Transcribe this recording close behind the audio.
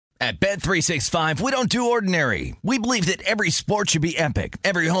At Bet365, we don't do ordinary. We believe that every sport should be epic.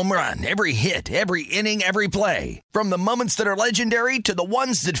 Every home run, every hit, every inning, every play. From the moments that are legendary to the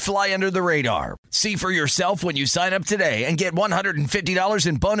ones that fly under the radar. See for yourself when you sign up today and get $150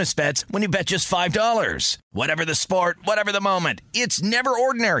 in bonus bets when you bet just $5. Whatever the sport, whatever the moment, it's never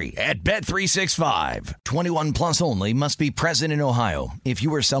ordinary at Bet365. 21 plus only. Must be present in Ohio. If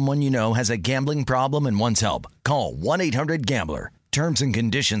you or someone you know has a gambling problem and wants help, call 1-800-GAMBLER. Terms and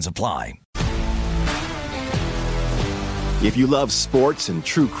conditions apply. If you love sports and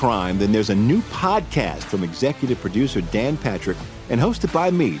true crime, then there's a new podcast from executive producer Dan Patrick and hosted by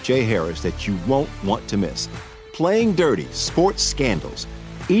me, Jay Harris, that you won't want to miss. Playing Dirty: Sports Scandals.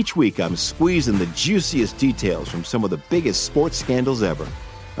 Each week, I'm squeezing the juiciest details from some of the biggest sports scandals ever.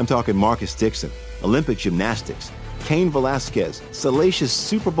 I'm talking Marcus Dixon, Olympic gymnastics, Cain Velasquez, salacious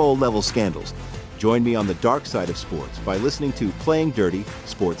Super Bowl-level scandals. Join me on the dark side of sports by listening to Playing Dirty: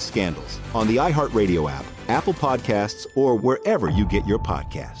 Sports Scandals on the iHeartRadio app, Apple Podcasts, or wherever you get your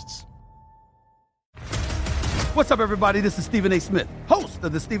podcasts. What's up, everybody? This is Stephen A. Smith, host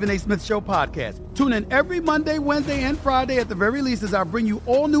of the Stephen A. Smith Show podcast. Tune in every Monday, Wednesday, and Friday at the very least as I bring you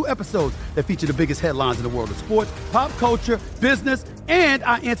all new episodes that feature the biggest headlines in the world of sports, pop culture, business, and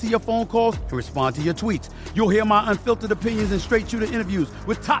I answer your phone calls and respond to your tweets. You'll hear my unfiltered opinions and straight-shooter interviews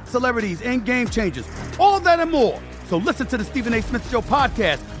with top celebrities and game changers. All that and more. So listen to the Stephen A. Smith Show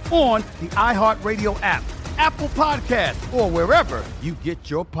podcast on the iHeartRadio app, Apple Podcasts, or wherever you get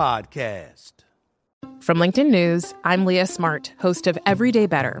your podcast. From LinkedIn News, I'm Leah Smart, host of Everyday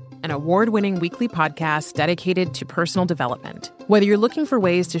Better, an award-winning weekly podcast dedicated to personal development. Whether you're looking for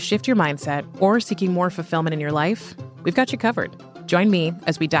ways to shift your mindset or seeking more fulfillment in your life, we've got you covered. Join me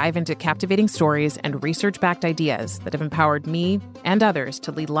as we dive into captivating stories and research-backed ideas that have empowered me and others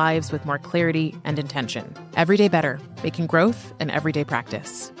to lead lives with more clarity and intention. Everyday Better, making growth an everyday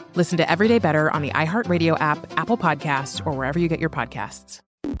practice. Listen to Everyday Better on the iHeartRadio app, Apple Podcasts, or wherever you get your podcasts.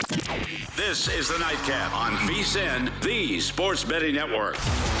 This is the Nightcap on VSiN, the Sports Betting Network.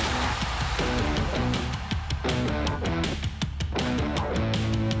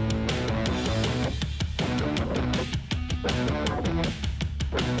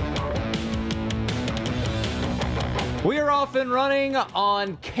 We are off and running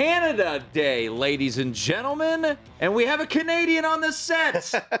on Canada Day, ladies and gentlemen, and we have a Canadian on the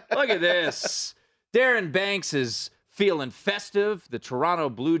set. Look at this. Darren Banks is feeling festive. The Toronto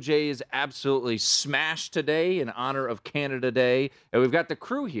Blue Jays absolutely smashed today in honor of Canada Day. And we've got the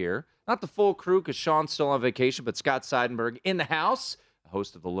crew here. Not the full crew because Sean's still on vacation, but Scott Seidenberg in the house,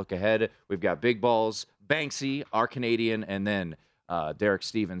 host of The Look Ahead. We've got Big Balls, Banksy, our Canadian, and then Derek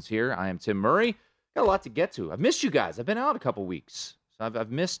Stevens here. I am Tim Murray. Got a lot to get to. I've missed you guys. I've been out a couple weeks. So I've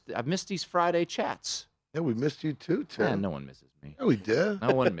missed these Friday chats. Yeah, we missed you too, Tim. Yeah, no one misses me. Yeah, we did.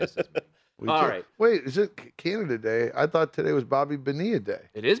 No one misses me. All right. Wait, is it Canada Day? I thought today was Bobby Bonilla Day.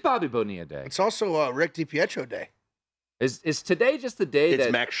 It is Bobby Bonilla Day. It's also Rick DiPietro Day. Is today just the day it's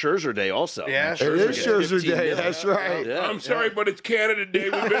that... Max Scherzer Day also. Yeah, it is Scherzer Day. That's right. Yeah. I'm sorry, but it's Canada Day.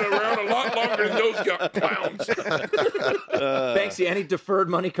 We've been around a lot longer than those clowns. Banksy, any deferred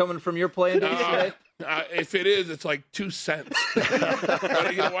money coming from your playing days today? If it is, it's like 2 cents.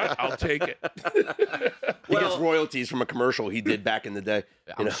 But you know what? I'll take it. He gets royalties from a commercial he did back in the day.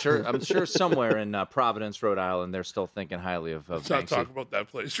 I'm sure somewhere in Providence, Rhode Island, they're still thinking highly of Let's Banksy. not talk about that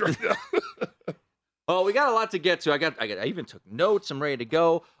place right now. Oh, we got a lot to get to. I even took notes. I'm ready to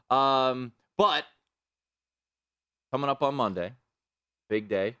go. But coming up on Monday, big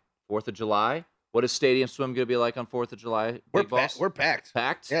day, 4th of July. What is Stadium Swim going to be like on 4th of July? We're packed.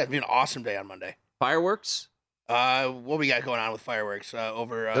 Packed? Yeah, it'll be an awesome day on Monday. Fireworks? What we got going on with fireworks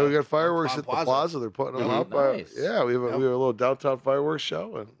over? Yeah, we got fireworks at the Plaza. Plaza. They're putting them up. Nice. We have a little downtown fireworks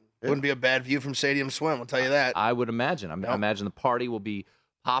show. And Wouldn't be a bad view from Stadium Swim. I'll tell you that. I would imagine. I imagine the party will be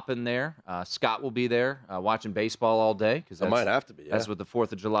popping there. Scott will be there watching baseball all day. I might have to be. Yeah. That's what the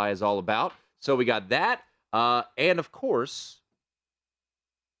 4th of July is all about. So we got that. And, of course,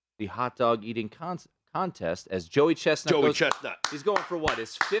 the hot dog eating contest as Joey Chestnut. He's going for what?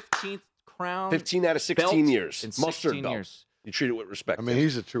 His 15th crown? 15 out of 16 years. In Mustard 16 belt. years. You treat it with respect. I mean,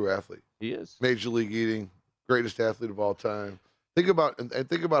 he's a true athlete. He is. Major League Eating, greatest athlete of all time. Think about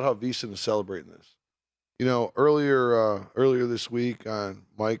how VSiN is celebrating this. You know, earlier this week on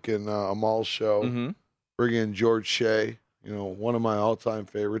Mike and Amal's show, bring in George Shea, you know, one of my all-time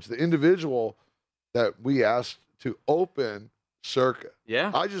favorites, the individual that we asked to open Circa.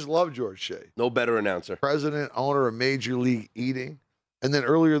 Yeah. I just love George Shea. No better announcer. President, owner of Major League Eating. And then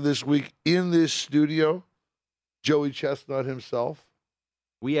earlier this week in this studio, Joey Chestnut himself.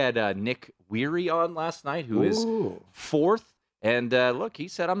 We had Nick Weary on last night, who is 4th And look, he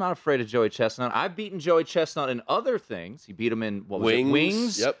said, I'm not afraid of Joey Chestnut. I've beaten Joey Chestnut in other things. He beat him in, what was it?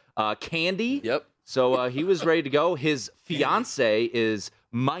 Wings. Yep. Candy. Yep. So he was ready to go. His fiance is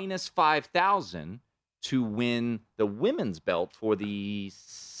minus 5,000 to win the women's belt for the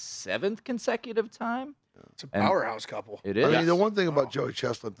 7th consecutive time. It's a powerhouse couple. It is. I mean, the one thing about Joey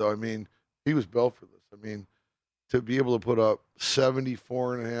Chestnut, though, I mean, he was built for this. I mean, to be able to put up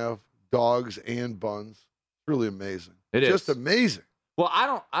 74.5 dogs and buns, really amazing. It Just is. amazing. Well, I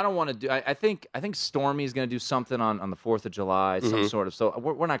don't want to do. I think Stormy's going to do something on the 4th of July, some sort of. So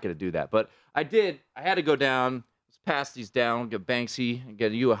we're not going to do that. But I had to go down, pass these down, give Banksy, and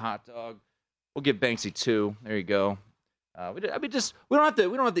get you a hot dog. We'll give Banksy 2. There you go. We don't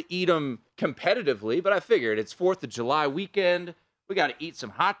have to eat them competitively, but I figured it's 4th of July weekend. We got to eat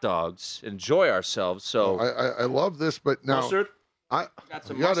some hot dogs, enjoy ourselves. So I love this, but now Mustard? I got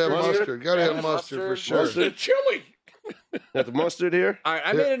some you gotta have mustard. mustard. Gotta have mustard for sure. The chili. Got the mustard here? All right,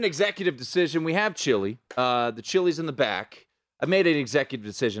 I made an executive decision. We have chili. The chili's in the back. I made an executive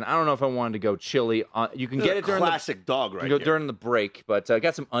decision. I don't know if I wanted to go chili. You can get it during classic dog right you can go here. during the break, but I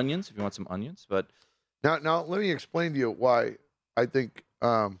got some onions if you want some onions. But Now let me explain to you why I think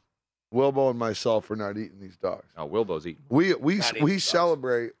Wilbo and myself are not eating these dogs. oh, Wilbo's eating. We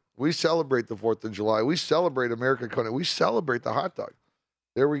celebrate the 4th of July. We celebrate American Coney. We celebrate the hot dog.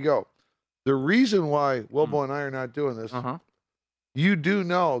 There we go. The reason why Wilbo and I are not doing this, you do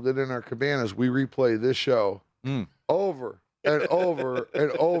know that in our cabanas we replay this show over and over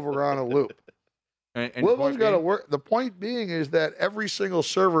and over on a loop. And Wilbo's got to work. The point being is that every single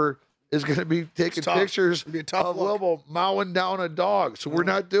server is going to be taking pictures of Wilbo mowing down a dog. So we're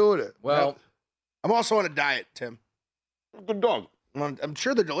not doing it. Well, I'm also on a diet, Tim. Good dog. I'm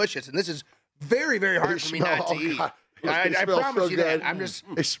sure they're delicious, and this is very, very hard for me not to eat. God. I They smell promise so you good. that. I'm just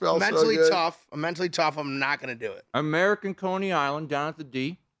They smell mentally so good. tough. I'm mentally tough. I'm not going to do it. American Coney Island down at the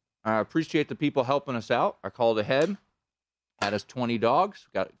D. I appreciate the people helping us out. I called ahead. Had us 20 dogs.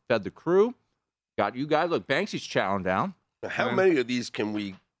 Fed the crew. Got you guys. Look, Banksy's chowing down. How many of these can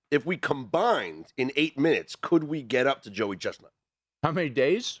we, if we combined in 8 minutes, could we get up to Joey Chestnut? How many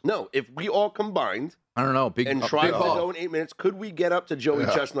days? No, if we all combined I don't know. and tried big to ball. go in 8 minutes, could we get up to Joey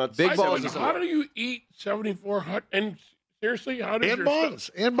Chestnut's? Big ball Said, is how do you eat 74 hot? And seriously, how does And your buns.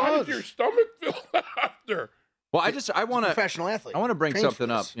 And how buns. does your stomach feel after? Well, I want to Professional athlete. I want to bring Trains for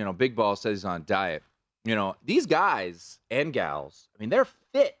something up. this. You know, Big Ball says he's on a diet. You know, these guys and gals, I mean, they're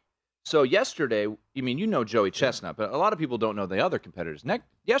fit. So yesterday, I mean, you know Joey Chestnut, but a lot of people don't know the other competitors.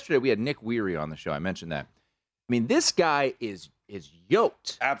 Yesterday, we had Nick Weary on the show. I mentioned that. I mean, this guy is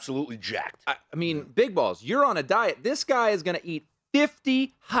yoked. Absolutely jacked. I mean, Big Balls, you're on a diet. This guy is going to eat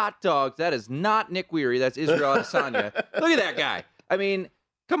 50 hot dogs. That is not Nick Weary. That's Israel Adesanya. Look at that guy. I mean,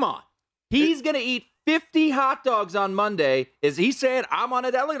 come on. He's going to eat 50 hot dogs on Monday. Is he saying, I'm on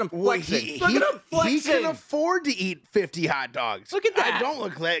a diet? Look at him flexing. Look at him flexing. He can afford to eat 50 hot dogs. Look at that. I don't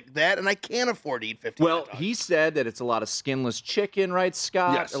look like that, and I can't afford to eat 50 Well, hot dogs. he said that it's a lot of skinless chicken, right,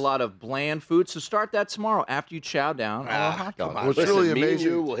 Scott? Yes. A lot of bland food. So start that tomorrow after you chow down on a hot dog. come on. What's Listen, really me and amazing,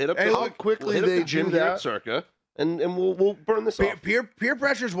 you will hit up Hey, the, look, quickly we'll hit up they the gym do here that. at Circa, and we'll burn this off. Peer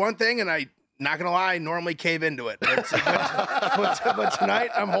pressure is one thing, and I, not going to lie, I normally cave into it. But tonight,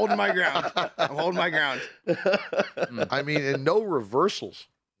 I'm holding my ground. I'm holding my ground. I mean, and no reversals.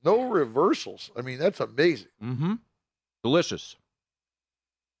 No reversals. I mean, that's amazing. Mm-hmm. Delicious.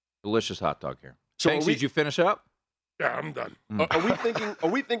 Delicious hot dog here. So Banksy, are we- did you finish up? Yeah, I'm done. Are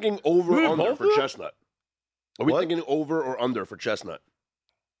we thinking over or under for Chestnut? Are we What? thinking over or under for Chestnut?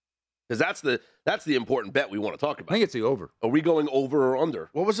 Because that's the important bet we want to talk I about. think it's the over. Are we going over or under?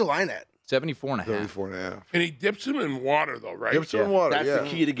 What was the line at? 74 and a half. 34 and a half. And he dips him in water, though, right? Give some water. That's yeah. the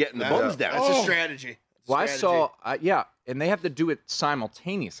key to getting the buns down. That's a strategy. It's a Well, I strategy. saw, yeah, and they have to do it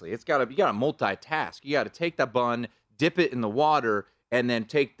simultaneously. You got to multitask. You got to take the bun, dip it in the water, and then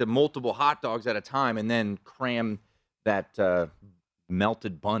take the multiple hot dogs at a time, and then cram that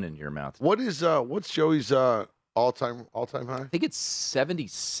melted bun into your mouth. What's Joey's all-time high? I think it's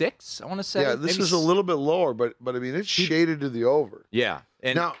 76. I want to say. Yeah, this Maybe is a little bit lower, but I mean it's shaded to the over. Yeah,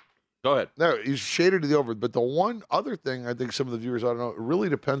 and Now, go ahead. no, he's shaded to the over. But the one other thing I think some of the viewers ought to know, it really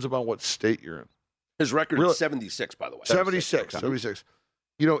depends upon what state you're in. His record Really? is 76, by the way. 76.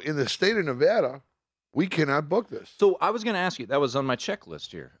 You know, in the state of Nevada, we cannot book this. So I was going to ask you, that was on my checklist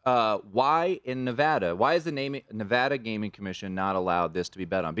here. Why in Nevada? Why is the Nevada Gaming Commission not allowed this to be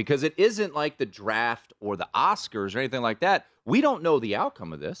bet on? Because it isn't like the draft or the Oscars or anything like that. We don't know the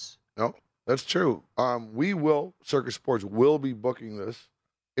outcome of this. No, that's true. Circus Sports will be booking this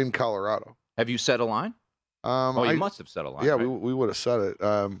in Colorado. Have you set a line? You I must have set a line. Yeah, right? we would have said it.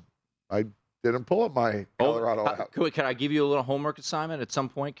 didn't pull up my Colorado app. Can I give you a little homework assignment at some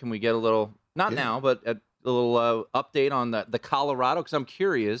point? Can we get a little, not now, but a little update on the Colorado? Because I'm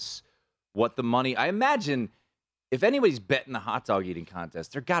curious what the money, I imagine if anybody's betting the hot dog eating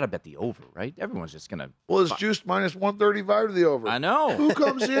contest, they're got to bet the over, right? Everyone's just going to. Well, it's juiced minus 135 to the over. I know. Who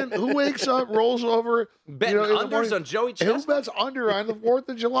comes in, who wakes up, rolls over? Betting unders on Joey Chestnut? Who bets under on the 4th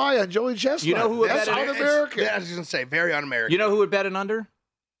of July on Joey Chestnut? You know who would That's bet un-American. I was going to say, very un-American. You know who would bet an under?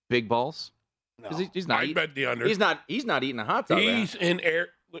 Big Balls. No. He's not. I bet the under. He's not eating a hot dog. He's in air.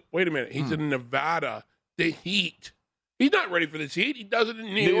 Wait a minute. He's in Nevada. The heat. He's not ready for this heat. He does it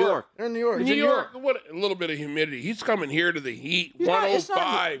in New York. They're in New York. New York. What a little bit of humidity. He's coming here to the heat.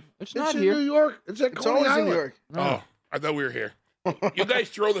 105. It's not in here. New York. It's at It's Coney always Island. in New York. Oh, I thought we were here. You guys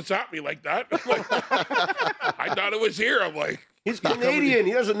throw this at me like that. I thought it was here. I'm like, He's Canadian.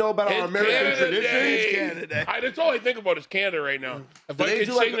 He doesn't know about our it's American Canada traditions. Day. Canada Day. That's all I think about is Canada right now. If Do I they could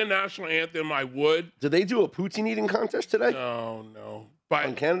do sing like the national anthem, I would. Did they do a poutine eating contest today No. But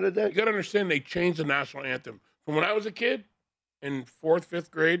on Canada Day? you got to understand, they changed the national anthem. From when I was a kid, in 4th,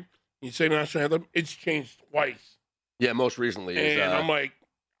 5th grade, you say national anthem, it's changed twice. Yeah, most recently. Is, And I'm like,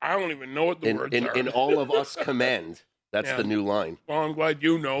 I don't even know what the words are. in all of us commend. That's Yeah. the new line. Well, I'm glad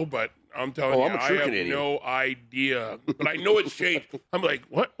you know, but I'm telling you, I'm a I true have Canadian. no idea. But I know it's changed. I'm like,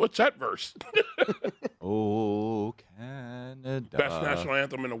 what? What's that verse? Oh, Canada. Best national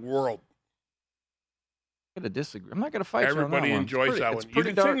anthem in the world. I'm going to disagree. I'm not going to fight you on that Everybody one. enjoys that one. You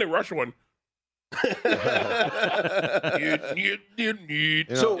can sing the Russian one.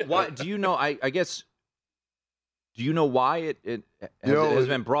 So why do you know? I guess. Do you know why it has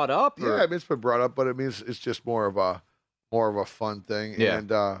been brought up? Or? Yeah, I mean, it's been brought up, but it means it's just more of a fun thing. Yeah.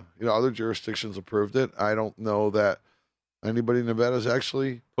 And other jurisdictions approved it. I don't know that anybody in Nevada has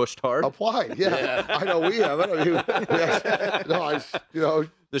actually pushed hard. Applied. Yeah. I know we haven't.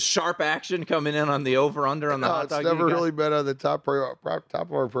 The sharp action coming in on the over/under on the hot dog. It's never really been on the top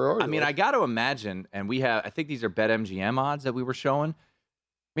of our priority. I mean, I got to imagine, and we have. I think these are BetMGM odds that we were showing.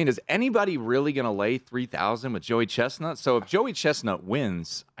 I mean, is anybody really going to lay 3,000 with Joey Chestnut? So if Joey Chestnut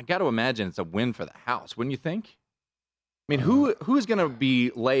wins, I got to imagine it's a win for the house, wouldn't you think? I mean, who's going to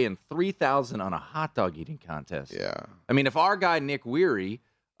be laying 3,000 on a hot dog eating contest? Yeah. I mean, if our guy Nick Weary,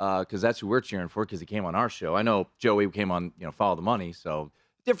 because that's who we're cheering for, because he came on our show. I know Joey came on, Follow the Money, so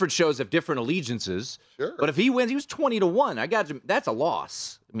different shows have different allegiances. Sure. But if he wins, he was 20-1. I got you. That's a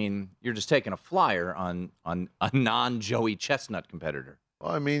loss. I mean, you're just taking a flyer on a non-Joey Chestnut competitor.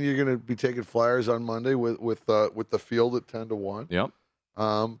 Well, I mean, you're going to be taking flyers on Monday with the field at 10-1. Yep.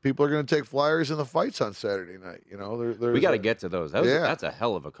 People are going to take flyers in the fights on Saturday night. We got to get to those. That's a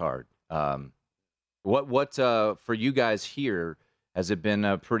hell of a card. What for you guys here? Has it been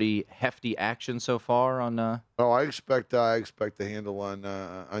a pretty hefty action so far on? Oh, I expect the handle on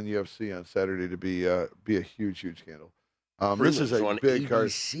UFC on Saturday to be a huge handle. This is a big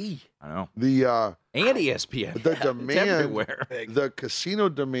card. I know and ESPN. The demand everywhere. The casino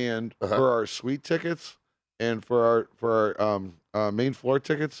demand for our suite tickets and for our main floor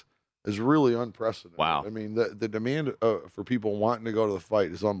tickets is really unprecedented. Wow. I mean, the demand for people wanting to go to the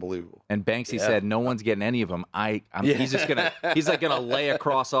fight is unbelievable. And Banksy said no one's getting any of them. He's just gonna lay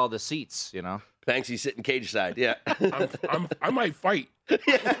across all the seats. Banksy sitting cage side. Yeah. I might fight.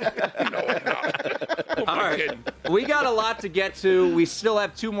 All right. We got a lot to get to. We still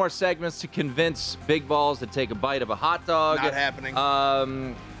have 2 more segments to convince Big Balls to take a bite of a hot dog. Not happening.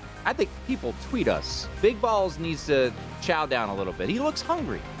 I think people tweet us. Big Balls needs to chow down a little bit. He looks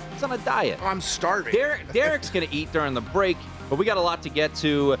hungry. He's on a diet. I'm starving. Derek's going to eat during the break, but we got a lot to get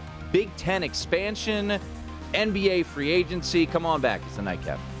to. Big Ten expansion, NBA free agency. Come on back. It's the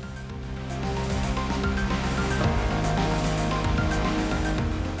Nightcap.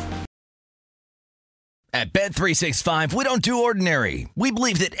 At Bet365, we don't do ordinary. We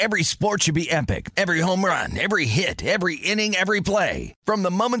believe that every sport should be epic. Every home run, every hit, every inning, every play. From the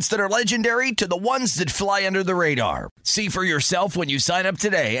moments that are legendary to the ones that fly under the radar. See for yourself when you sign up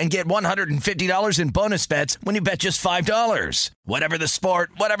today and get $150 in bonus bets when you bet just $5. Whatever the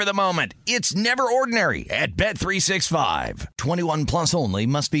sport, whatever the moment, it's never ordinary at Bet365. 21 plus only.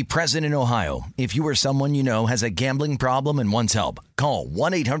 Must be present in Ohio. If you or someone you know has a gambling problem and wants help, call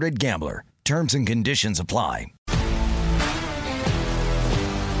 1-800-GAMBLER. Terms and conditions apply.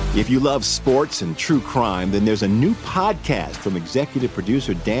 If you love sports and true crime, then there's a new podcast from executive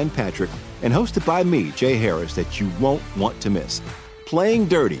producer Dan Patrick and hosted by me, Jay Harris, that you won't want to miss. Playing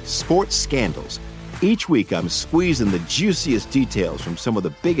Dirty: Sports Scandals. Each week, I'm squeezing the juiciest details from some of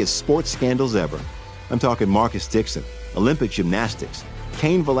the biggest sports scandals ever. I'm talking Marcus Dixon, Olympic gymnastics,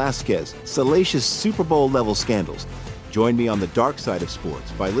 Cain Velasquez, salacious Super Bowl-level scandals. Join me on the dark side of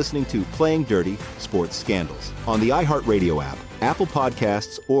sports by listening to Playing Dirty Sports Scandals on the iHeartRadio app, Apple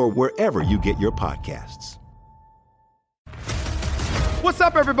Podcasts, or wherever you get your podcasts. What's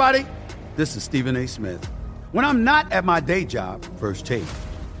up, everybody? This is Stephen A. Smith. When I'm not at my day job, First Take,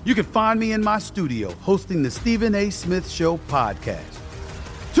 you can find me in my studio hosting the Stephen A. Smith Show podcast.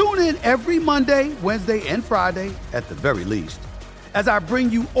 Tune in every Monday, Wednesday, and Friday, at the very least, as I bring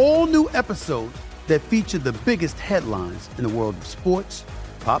you all new episodes that feature the biggest headlines in the world of sports,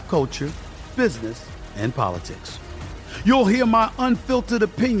 pop culture, business, and politics. You'll hear my unfiltered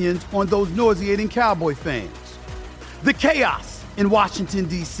opinions on those nauseating Cowboy fans, the chaos in Washington,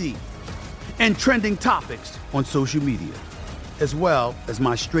 D.C., and trending topics on social media, as well as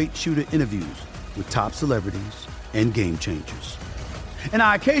my straight shooter interviews with top celebrities and game changers. And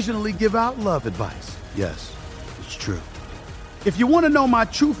I occasionally give out love advice. Yes, it's true. If you want to know my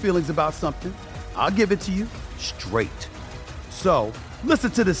true feelings about something, I'll give it to you straight. So, listen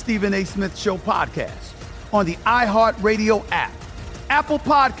to the Stephen A. Smith Show podcast on the iHeartRadio app, Apple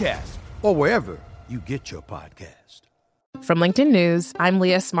Podcasts, or wherever you get your podcast. From LinkedIn News, I'm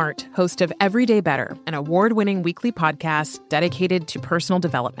Leah Smart, host of Everyday Better, an award-winning weekly podcast dedicated to personal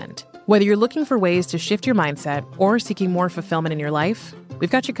development. Whether you're looking for ways to shift your mindset or seeking more fulfillment in your life,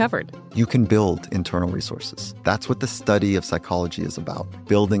 we've got you covered. You can build internal resources. That's what the study of psychology is about,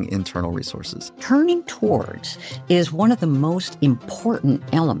 building internal resources. Turning towards is one of the most important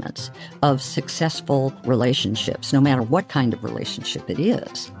elements of successful relationships, no matter what kind of relationship it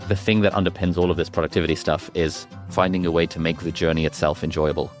is. The thing that underpins all of this productivity stuff is finding a way to make the journey itself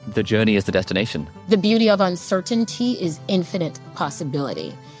enjoyable. The journey is the destination. The beauty of uncertainty is infinite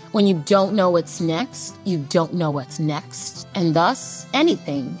possibility. When you don't know what's next, you don't know what's next. And thus,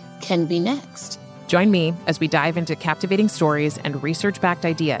 anything can be next. Join me as we dive into captivating stories and research-backed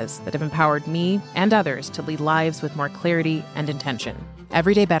ideas that have empowered me and others to lead lives with more clarity and intention.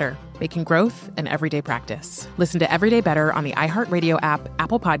 Everyday Better, making growth an everyday practice. Listen to Everyday Better on the iHeartRadio app,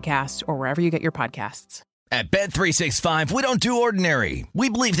 Apple Podcasts, or wherever you get your podcasts. At Bet365, we don't do ordinary. We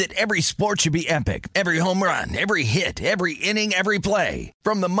believe that every sport should be epic. Every home run, every hit, every inning, every play.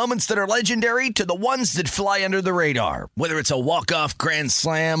 From the moments that are legendary to the ones that fly under the radar. Whether it's a walk-off grand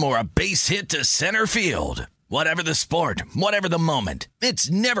slam or a base hit to center field. Whatever the sport, whatever the moment.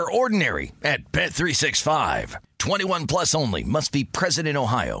 It's never ordinary at Bet365. 21 plus only. Must be present in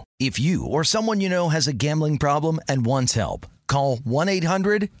Ohio. If you or someone you know has a gambling problem and wants help, call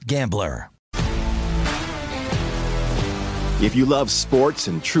 1-800-GAMBLER. If you love sports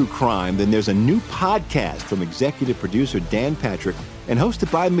and true crime, then there's a new podcast from executive producer Dan Patrick and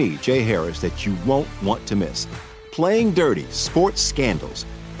hosted by me, Jay Harris, that you won't want to miss. Playing Dirty Sports Scandals.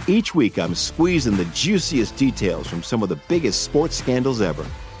 Each week, I'm squeezing the juiciest details from some of the biggest sports scandals ever.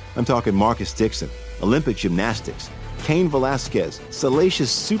 I'm talking Marcus Dixon, Olympic gymnastics, Cain Velasquez,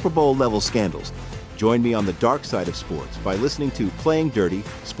 salacious Super Bowl-level scandals. Join me on the dark side of sports by listening to Playing Dirty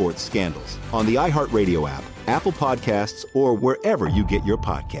Sports Scandals on the iHeartRadio app, Apple Podcasts, or wherever you get your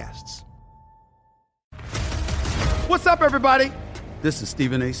podcasts. What's up, everybody? This is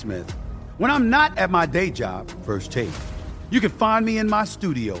Stephen A. Smith. When I'm not at my day job, First Take, you can find me in my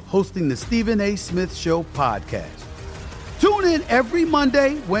studio hosting the Stephen A. Smith Show podcast. Tune in every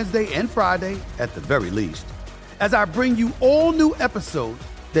Monday, Wednesday, and Friday, at the very least, as I bring you all new episodes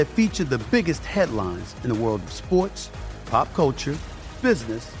that feature the biggest headlines in the world of sports, pop culture,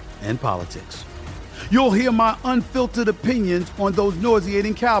 business, and politics. You'll hear my unfiltered opinions on those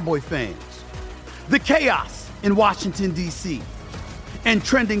nauseating Cowboy fans, the chaos in Washington, D.C., and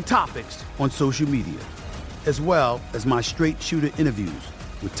trending topics on social media, as well as my straight shooter interviews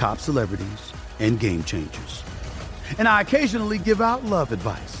with top celebrities and game changers. And I occasionally give out love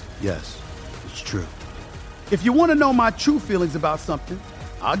advice. Yes, it's true. If you want to know my true feelings about something,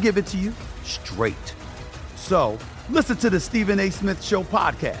 I'll give it to you straight. So, listen to the Stephen A. Smith Show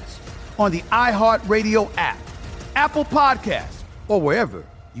podcast on the iHeartRadio app, Apple Podcasts, or wherever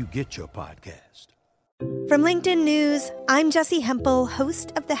you get your podcast. From LinkedIn News, I'm Jessie Hempel,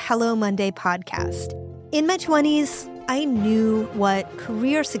 host of the Hello Monday podcast. In my 20s, I knew what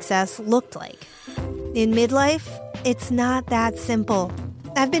career success looked like. In midlife, it's not that simple.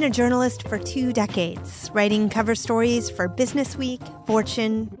 I've been a journalist for 2 decades, writing cover stories for Business Week,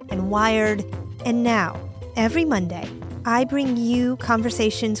 Fortune, and Wired. And now, every Monday, I bring you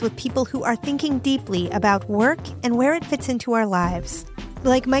conversations with people who are thinking deeply about work and where it fits into our lives.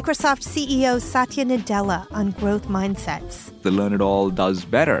 Like Microsoft CEO Satya Nadella on growth mindsets. The learn-it-all does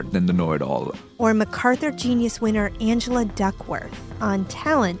better than the know-it-all. Or MacArthur Genius winner Angela Duckworth on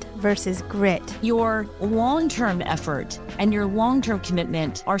talent versus grit. Your long-term effort and your long-term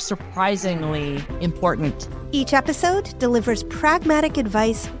commitment are surprisingly important. Each episode delivers pragmatic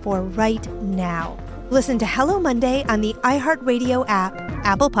advice for right now. Listen to Hello Monday on the iHeartRadio app,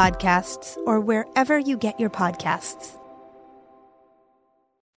 Apple Podcasts, or wherever you get your podcasts.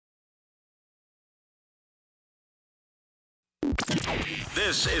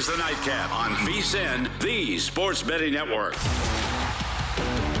 This is the Nightcap on VSiN, the Sports Betting Network.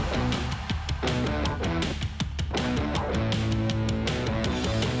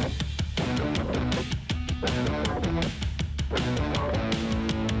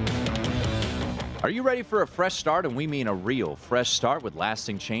 Are you ready for a fresh start? And we mean a real fresh start with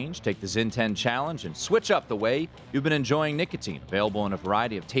lasting change. Take the Zyn 10 challenge and switch up the way you've been enjoying nicotine. Available in a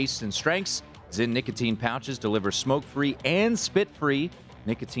variety of tastes and strengths, Zyn nicotine pouches deliver smoke-free and spit-free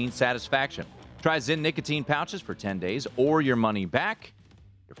nicotine satisfaction. Try Zyn nicotine pouches for 10 days or your money back.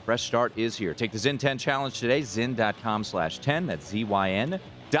 Your fresh start is here. Take the Zyn 10 challenge today, zyn.com/10. That's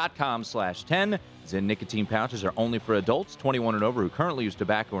ZYN.com/10. Zyn nicotine pouches are only for adults 21 and over who currently use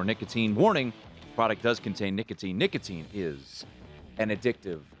tobacco or nicotine. Warning, product does contain nicotine. Nicotine is an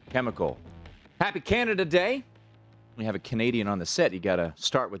addictive chemical. Happy Canada Day. We have a Canadian on the set. You got to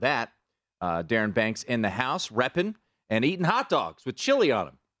start with that. Darren Banks in the house, repping and eating hot dogs with chili on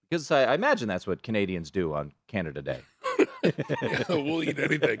them. Because I imagine that's what Canadians do on Canada Day. Yeah, we'll eat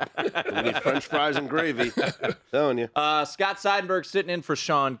anything. We'll eat French fries and gravy. Telling you. Scott Seidenberg sitting in for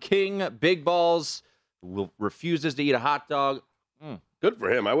Sean King. Big Balls refuses to eat a hot dog. Good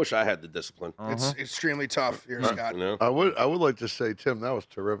for him. I wish I had the discipline. It's extremely tough here, Scott. You know? I would like to say, Tim, that was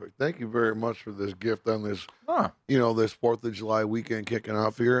terrific. Thank you very much for this gift on this, this 4th of July weekend kicking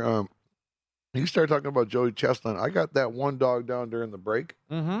off here. You start talking about Joey Chestnut. I got that one dog down during the break.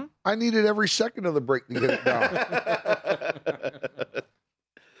 Mm-hmm. I needed every second of the break to get it down.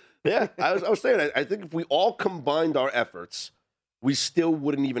 Yeah, I was saying, I think if we all combined our efforts, we still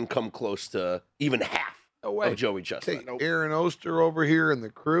wouldn't even come close to even half of Joey Chestnut. Take Aaron Oster over here and the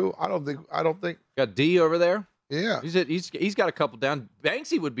crew. I don't think. Got D over there. Yeah, he's got a couple down.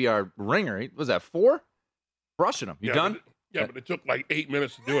 Banksy would be our ringer. Was that 4? Brushing him. You done? But it took like 8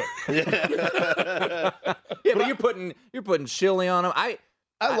 minutes to do it. Yeah, but you're putting chili on him. I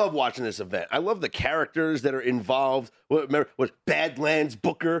love watching this event. I love the characters that are involved. Remember Badlands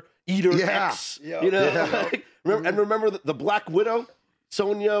Booker, Eater X. Yeah. You know, remember the Black Widow,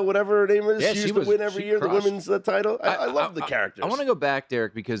 Sonya, whatever her name is. Yeah, she used to win every year the women's title. I love the characters. I want to go back,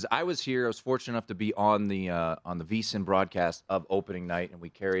 Derek, because I was here. I was fortunate enough to be on the VSiN broadcast of opening night, and we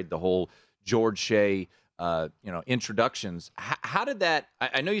carried the whole George Shea, introductions. How did that?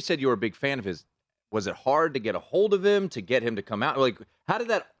 I know you said you were a big fan of his. Was it hard to get a hold of him, to get him to come out? Like, how did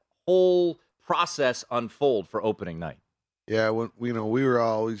that whole process unfold for opening night? Yeah, we were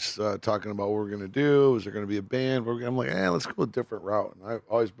always talking about what we're going to do. Is there going to be a band? I'm like, let's go a different route. And I've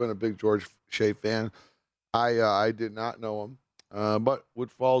always been a big George Shea fan. I did not know him, but what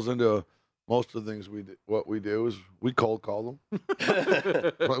falls into most of the things what we do is we cold call them.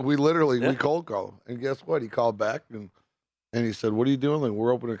 we cold call him. And guess what? He called back and he said, "What are you doing?" Like,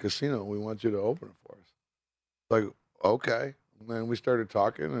 we're opening a casino. And we want you to open it for us. Like, okay. And then we started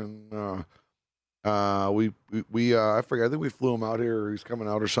talking, and I forget. I think we flew him out here, or he's coming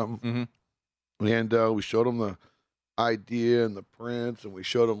out or something. Mm-hmm. And we showed him the idea and the prints, and we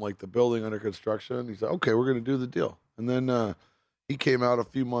showed him like the building under construction. He said, "Okay, we're going to do the deal." And then he came out a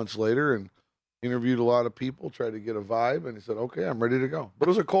few months later and interviewed a lot of people, tried to get a vibe, and he said, "Okay, I'm ready to go." But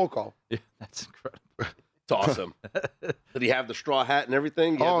it was a cold call. Yeah, that's incredible. It's awesome. Did he have the straw hat and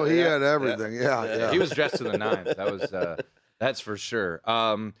everything? He had everything. Yeah. He was dressed to the nines. That was that's for sure.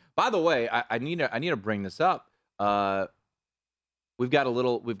 By the way, I need to bring this up. We've got a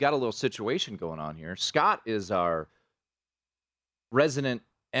little situation going on here. Scott is our resident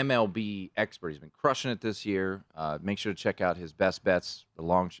MLB expert. He's been crushing it this year. Make sure to check out his best bets.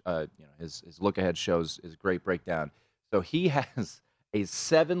 His look ahead shows his great breakdown. So he has a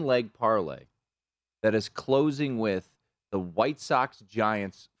 7-leg parlay that is closing with the White Sox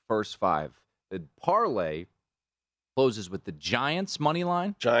Giants first 5. The parlay closes with the Giants money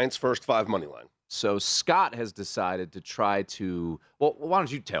line. Giants first 5 money line. So Scott has decided to try to. Well, why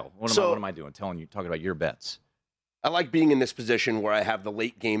don't you tell? What am I doing? Talking about your bets. I like being in this position where I have the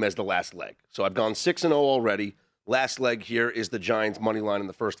late game as the last leg. So I've gone 6-0 already. Last leg here is the Giants money line in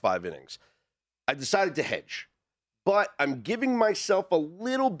the first 5 innings. I decided to hedge, but I'm giving myself a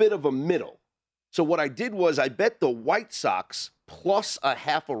little bit of a middle. So what I did was I bet the White Sox plus a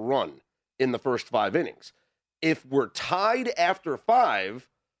half a run in the first 5 innings. If we're tied after 5,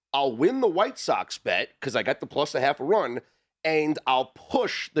 I'll win the White Sox bet because I got the plus a half a run, and I'll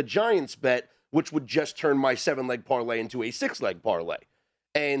push the Giants bet, which would just turn my 7-leg parlay into a 6-leg parlay.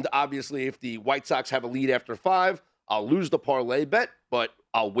 And obviously, if the White Sox have a lead after 5, I'll lose the parlay bet, but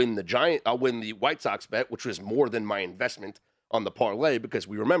I'll win the White Sox bet, which was more than my investment on the parlay, because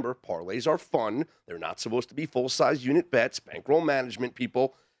we remember parlays are fun. They're not supposed to be full-size unit bets, bankroll management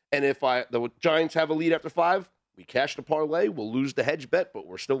people. And if the Giants have a lead after 5, we cash the parlay. We'll lose the hedge bet, but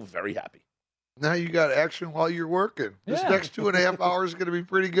we're still very happy. Now you got action while you're working. This next 2.5 hours is going to be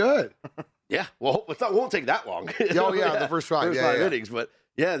pretty good. Yeah, well, it won't take that long. Oh yeah, the first 5 innings. But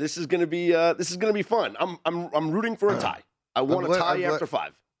yeah, this is going to be fun. I'm rooting for a tie. I want a tie after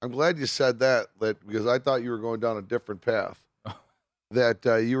 5. I'm glad you said that because I thought you were going down a different path. That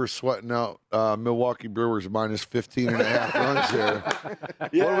you were sweating out Milwaukee Brewers minus 15.5 runs here.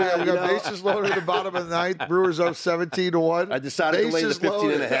 Yeah, we got bases loaded at the bottom of the 9th. Brewers up 17-1. I decided to lay the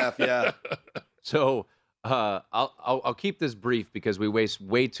 15.5. Yeah. So I'll keep this brief because we waste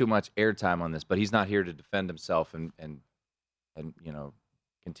way too much airtime on this. But he's not here to defend himself and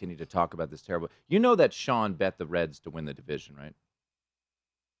continue to talk about this terrible. You know that Sean bet the Reds to win the division, right?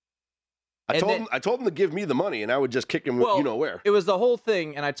 I told him to give me the money, and I would just kick him. Where. It was the whole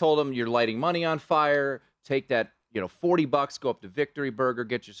thing, and I told him you're lighting money on fire. Take that, $40, go up to Victory Burger,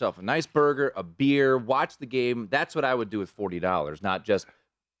 get yourself a nice burger, a beer, watch the game. That's what I would do with $40, not just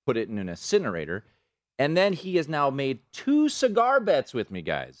put it in an incinerator. And then he has now made 2 cigar bets with me,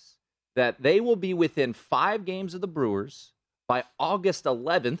 guys, that they will be within 5 games of the Brewers by August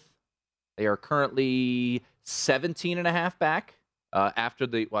 11th. They are currently 17.5 back. After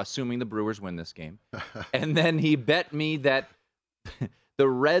assuming the Brewers win this game. And then he bet me that the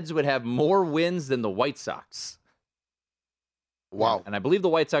Reds would have more wins than the White Sox. Wow. And I believe the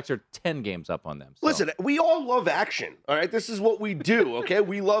White Sox are 10 games up on them. So. Listen, we all love action, all right? This is what we do, okay?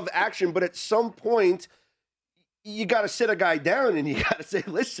 We love action, but at some point, you got to sit a guy down and you got to say,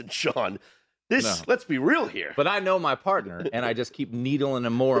 listen, Sean, let's be real here. But I know my partner, and I just keep needling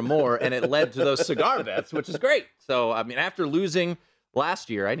him more and more, and it led to those cigar bets, which is great. So, I mean, after losing last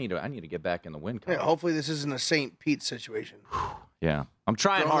year, I need to get back in the win column. Yeah, hopefully this isn't a St. Pete situation. Yeah, I'm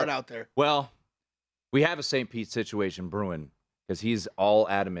trying Throwing hard. it out there. Well, we have a St. Pete situation brewing because he's all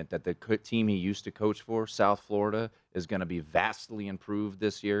adamant that the team he used to coach for, South Florida, is going to be vastly improved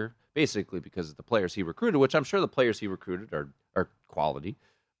this year, basically because of the players he recruited, which I'm sure the players he recruited are quality.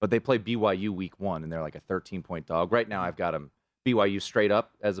 But they play BYU week 1, and they're like a 13-point dog. Right now, I've got them BYU straight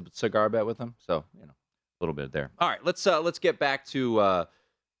up as a cigar bet with them. So, a little bit there. All right, let's get back to the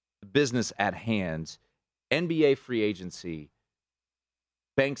business at hand. NBA free agency.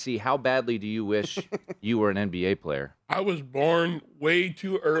 Banksy, how badly do you wish you were an NBA player? I was born way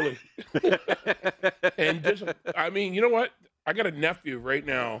too early. And you know what? I got a nephew right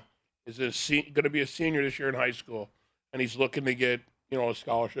now is going to be a senior this year in high school, and he's looking to get a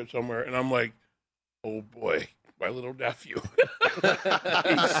scholarship somewhere, and I'm like, oh boy, my little nephew. He's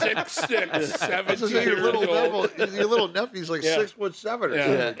 6'6", 17 years old. Your little nephew's like 6'7".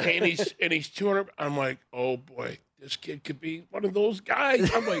 Yeah. And he's 200. I'm like, oh boy, this kid could be one of those guys.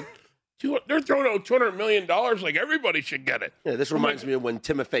 I'm like, they're throwing out $200 million. Like everybody should get it. Yeah, this reminds me of when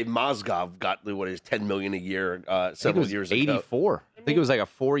Timofey Mozgov got $10 million a year several years ago. 84. I think it was like a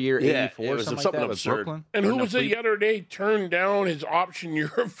 4-year 84. It was something like that absurd. Brooklyn. And who was it the other day turned down his option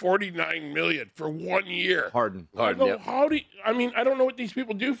year of $49 million for 1 year? Harden. I don't know what these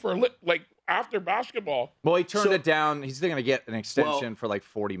people do for after basketball. Well, he turned it down. He's going to get an extension for like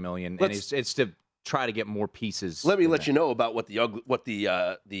 $40 million, and it's to try to get more pieces. Let me let you know about what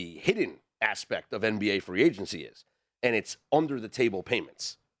the hidden aspect of NBA free agency is, and it's under the table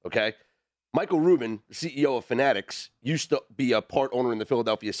payments. Okay, Michael Rubin, the CEO of Fanatics, used to be a part owner in the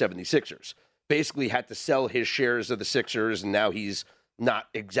Philadelphia 76ers. Basically, had to sell his shares of the Sixers, and now he's not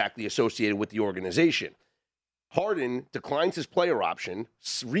exactly associated with the organization. Harden declines his player option,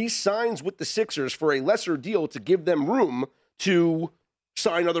 re-signs with the Sixers for a lesser deal to give them room to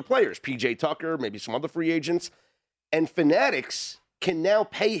sign other players, PJ Tucker, maybe some other free agents, and Fanatics can now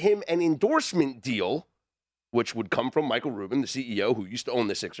pay him an endorsement deal, which would come from Michael Rubin, the CEO who used to own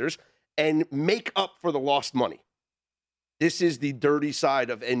the Sixers, and make up for the lost money. This is the dirty side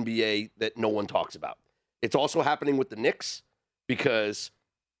of NBA that no one talks about. It's also happening with the Knicks because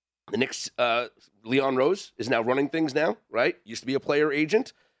the Knicks, Leon Rose is now running things now, right? Used to be a player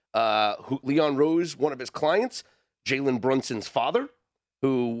agent. Leon Rose, one of his clients, Jalen Brunson's father,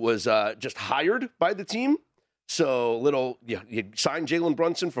 who was just hired by the team. So you sign Jalen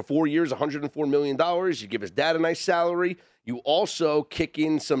Brunson for 4 years, $104 million. You give his dad a nice salary. You also kick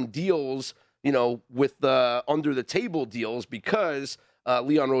in some deals, with the under the table deals because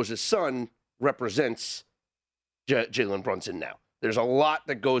Leon Rose's son represents Jalen Brunson now. There's a lot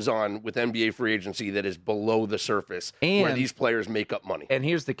that goes on with NBA free agency that is below the surface where And- these players make up money. And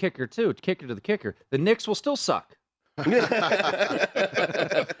here's the kicker, too. Kicker to the kicker. The Knicks will still suck.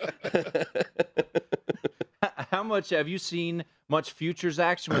 How much have you seen much futures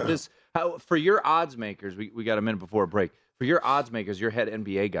action with this? How, for your odds makers, we got a minute before a break. For your odds makers, your head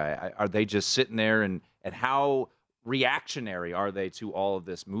NBA guy, are they just sitting there and how reactionary are they to all of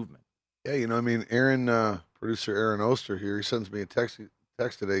this movement? Yeah, producer Aaron Oster here, he sends me a text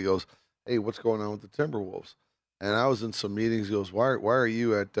today. He goes, "Hey, what's going on with the Timberwolves?" And I was in some meetings. He goes, "Why are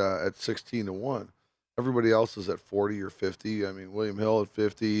you at 16-1? Everybody else is at 40 or 50. I mean, William Hill at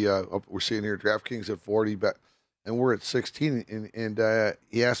 50. We're seeing here DraftKings at 40, and we're at 16." And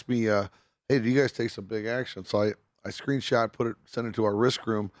he asked me, "Hey, do you guys take some big action?" So I screenshot, sent it to our risk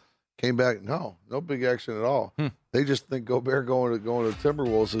room. Came back, no big action at all. They just think Gobert going to the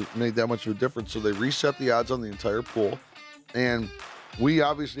Timberwolves has made that much of a difference. So they reset the odds on the entire pool, and we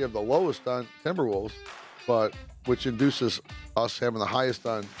obviously have the lowest on Timberwolves, but which induces us having the highest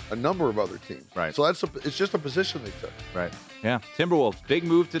on a number of other teams. Right. So it's just a position they took. Right. Yeah. Timberwolves, big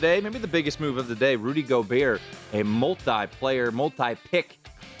move today. Maybe the biggest move of the day. Rudy Gobert, a multi-player, multi-pick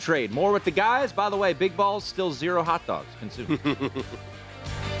trade. More with the guys. By the way, big balls, still 0 hot dogs consumed.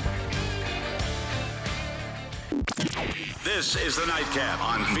 This is the Nightcap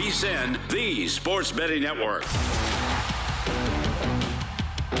on VSiN, the Sports Betting Network.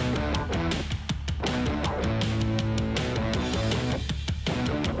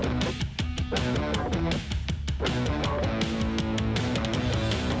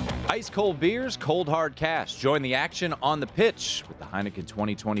 Ice cold beers, cold hard cash. Join the action on the pitch with the Heineken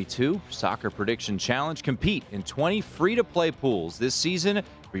 2022 Soccer Prediction Challenge. Compete in 20 free-to-play pools this season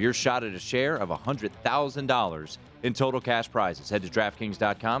for your shot at a share of $100,000 in total cash prizes. Head to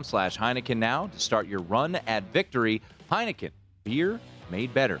DraftKings.com/Heineken now to start your run at victory. Heineken, beer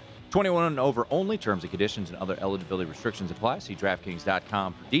made better. 21 and over only. Terms and conditions and other eligibility restrictions apply. See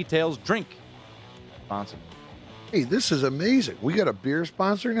DraftKings.com for details. Drink sponsor. Hey, this is amazing. We got a beer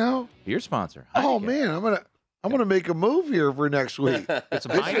sponsor now? Beer sponsor. Oh man, I'm gonna make a move here for next week. It's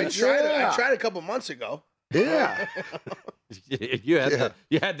a I tried a couple months ago. Yeah. You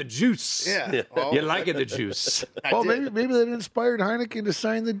had the juice. Yeah. You like it, the juice. Well, maybe that inspired Heineken to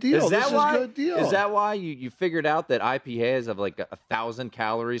sign the deal. This is a good deal. Is that why you figured out that IPAs have like 1,000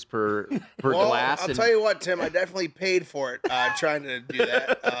 calories per glass? I'll tell you what, Tim, I definitely paid for it trying to do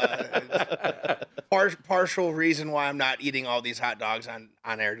that. Partial reason why I'm not eating all these hot dogs on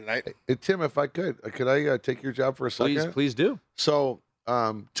air tonight. Hey, Tim, if I could I take your job for a second? Please do. So,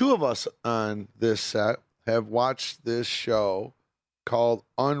 two of us on this set have watched this show called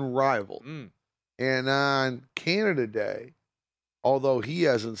Unrivaled. And on Canada Day, although he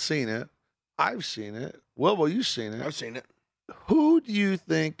hasn't seen it, I've seen it. Well, you've seen it. I've seen it. Who do you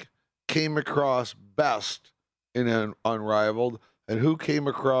think came across best in an Unrivaled, and who came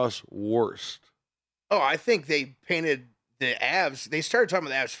across worst? Oh, I think they painted the Avs. They started talking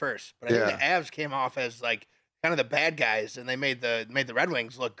about the Avs first, but I think the Avs came off as like kind of the bad guys, and they made the Red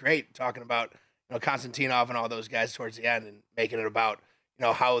Wings look great, talking about Konstantinov and all those guys towards the end, and making it about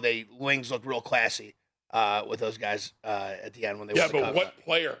how the Wings looked real classy with those guys at the end when they won the but Cup. what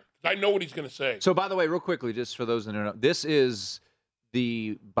player? I know what he's going to say. So, by the way, real quickly, just for those that don't know, this is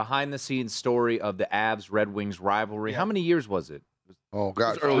the behind-the-scenes story of the Avs-Red Wings rivalry. How many years was it? Oh,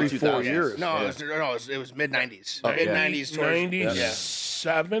 God, early 3-4 years. No, it was mid-90s. Okay. Mid-90s.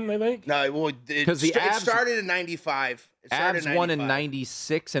 97, I think? No, well, Because the it Avs started in 95. Avs won in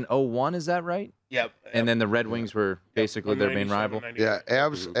 96 and 01, is that right? Yep. And then the Red Wings were basically their main rival? Yeah,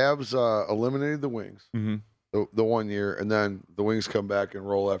 Avs eliminated the Wings the 1 year, and then the Wings come back and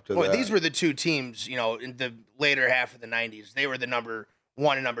roll after that. These were the two teams, in the later half of the 90s. They were the number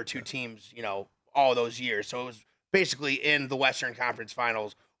 1 and number 2 teams, all those years. So it was basically in the Western Conference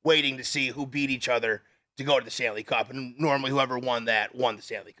Finals, waiting to see who beat each other to go to the Stanley Cup. And normally whoever won that won the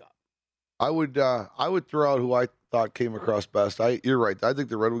Stanley Cup. I would throw out who I thought came across best. You're right. I think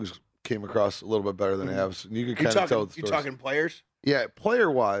the Red Wings came across a little bit better than Avs. And you can kind of tell the You're stories. talking players? Yeah,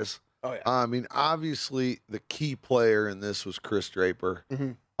 player-wise. Oh, yeah. I mean, obviously, the key player in this was Chris Draper.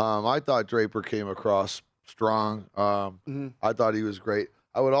 I thought Draper came across strong. I thought he was great.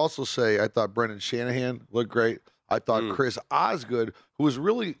 I would also say I thought Brendan Shanahan looked great. I thought Chris Osgood, who was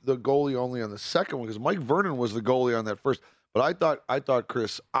really the goalie only on the second one, because Mike Vernon was the goalie on that first. But I thought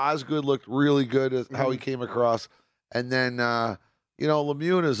Chris Osgood looked really good at how he came across. And then,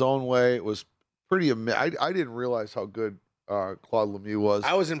 Lemieux in his own way was pretty amazing. I didn't realize how good Claude Lemieux was.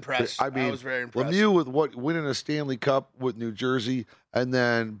 I was impressed. I mean, was very impressed. Lemieux with winning a Stanley Cup with New Jersey, and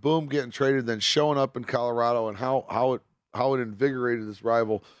then boom, getting traded, then showing up in Colorado, and how how it invigorated this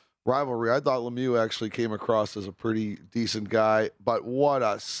rivalry. I thought Lemieux actually came across as a pretty decent guy, but what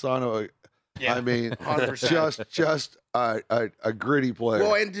a son of a. Yeah, I mean, 100%. just a gritty player.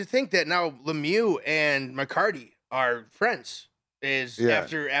 Well, and to think that now Lemieux and McCarty are friends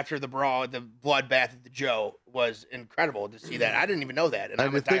after the brawl, the bloodbath at the Joe was incredible to see that. I didn't even know that, and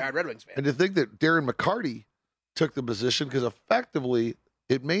I'm a diehard Red Wings fan. And to think that Darren McCarty took the position, because effectively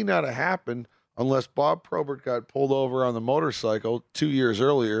it may not have happened unless Bob Probert got pulled over on the motorcycle 2 years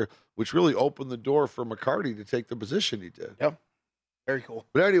earlier, which really opened the door for McCarty to take the position he did. Yep. Very cool.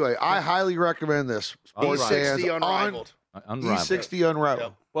 But anyway, I highly recommend this. E60 unrivaled. E60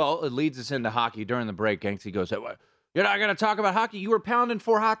 unrivaled. Yep. Well, it leads us into hockey. During the break, Ganksy goes, "You're not going to talk about hockey. You were pounding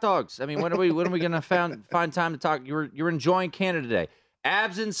 4 hot dogs. I mean, when are we going to find time to talk? You're enjoying Canada today.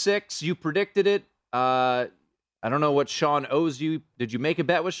 Avs in 6. You predicted it. I don't know what Sean owes you. Did you make a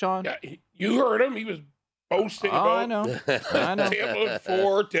bet with Sean? Yeah, you heard him. He was boasting about. I know. Tampa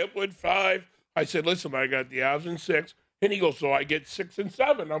 4, Tampa 5. I said, listen, I got the Avs in 6. And he goes, so I get 6 and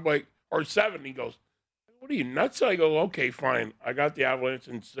 7. I'm like, or 7. He goes, what are you, nuts? I go, okay, fine. I got the Avalanche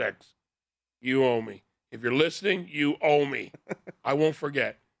in 6. You owe me. If you're listening, you owe me. I won't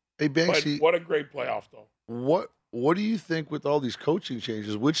forget. Hey, Banksy. But what a great playoff, though. What do you think with all these coaching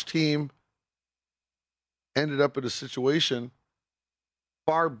changes? Which team ended up in a situation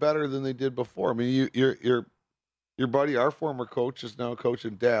far better than they did before? I mean, your buddy, our former coach, is now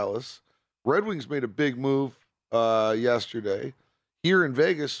coaching Dallas. Red Wings made a big move yesterday. Here in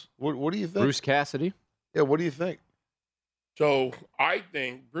Vegas, what do you think? Bruce Cassidy? Yeah, what do you think? So I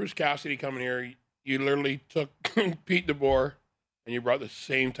think Bruce Cassidy coming here, you literally took Pete DeBoer and you brought the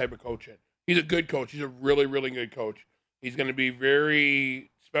same type of coach in. He's a good coach. He's a really, really good coach. He's going to be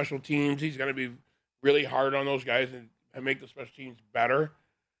very special teams. He's going to be really hard on those guys and make the special teams better.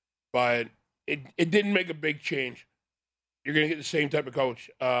 But it didn't make a big change. You're going to get the same type of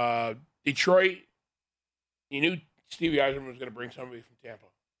coach. Detroit, you knew Stevie Yzerman was going to bring somebody from Tampa.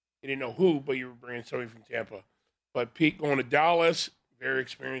 You didn't know who, but you were bringing somebody from Tampa. But Pete going to Dallas, very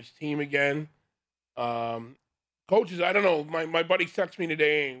experienced team again. Coaches, I don't know. My buddy texted me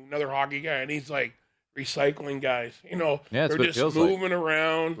today, another hockey guy, and he's like, recycling guys. You know, yeah, they're just moving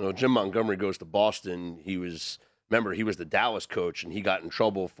around. You know, Jim Montgomery goes to Boston. He was the Dallas coach, and he got in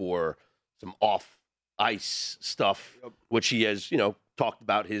trouble for some off-ice stuff, which he has, talked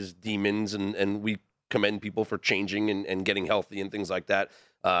about his demons, and we commend people for changing and getting healthy and things like that.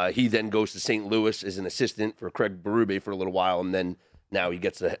 He then goes to St. Louis as an assistant for Craig Berube for a little while, and then now he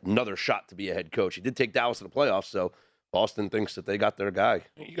gets another shot to be a head coach. He did take Dallas to the playoffs, so Boston thinks that they got their guy.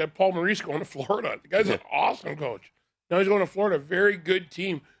 You got Paul Maurice going to Florida. The guy's an awesome coach. Now he's going to Florida, very good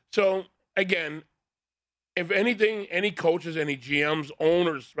team. So, again, if anything, any coaches, any GMs,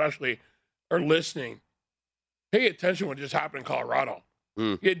 owners especially, are listening, pay attention to what just happened in Colorado.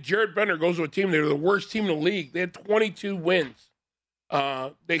 You had Jared Bender goes to a team, they were the worst team in the league. They had 22 wins.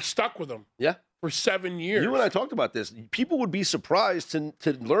 They stuck with him for 7 years. You and I talked about this. People would be surprised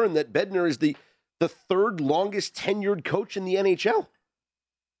to learn that Bednar is the third longest tenured coach in the NHL.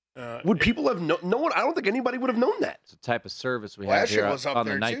 Would people have known? I don't think anybody would have known that. It's a type of service we have here on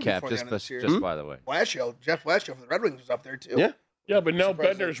the nightcap, just by the way. Jeff Blashill for the Red Wings was up there, too. Yeah, but now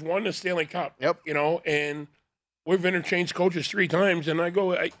Bednar's won the Stanley Cup. Yep. And we've interchanged coaches 3 times, and I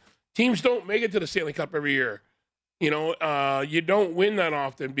go, teams don't make it to the Stanley Cup every year. You don't win that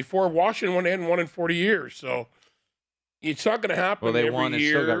often. Before Washington won, they hadn't won in 40 years. So it's not going to happen every year. Well, they won and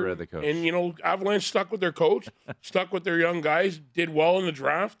still got rid of the coach. And, Avalanche stuck with their coach, stuck with their young guys, did well in the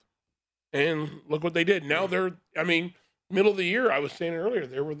draft, and look what they did. Now middle of the year, I was saying earlier,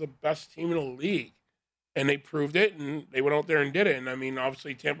 they were the best team in the league. And they proved it, and they went out there and did it. And,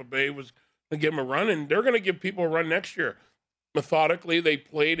 obviously Tampa Bay was going to give them a run, and they're going to give people a run next year. Methodically, they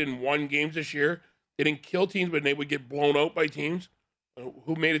played and won games this year. They didn't kill teams, but they would get blown out by teams.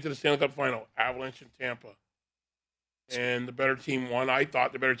 Who made it to the Stanley Cup final? Avalanche and Tampa. And the better team won. I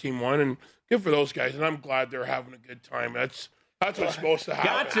thought the better team won, and good for those guys. And I'm glad they're having a good time. That's what's supposed to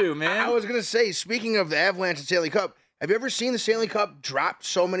happen. Got to, man. I was going to say, speaking of the Avalanche and Stanley Cup, have you ever seen the Stanley Cup drop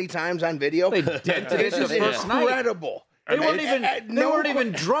so many times on video? They dented it the first night. Incredible. They weren't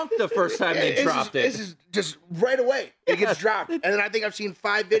even drunk the first time they dropped it. This is just right away. It gets dropped. And then I think I've seen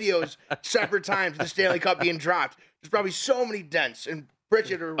 5 videos separate times of the Stanley Cup being dropped. There's probably so many dents. And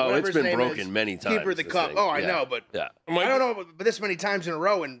Pritchett or whatever his name is. It's been broken many times. Keeper of the Cup. I know, but I don't know but this many times in a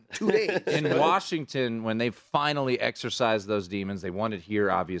row in 2 days. In Washington, when they finally exercised those demons, they won it here,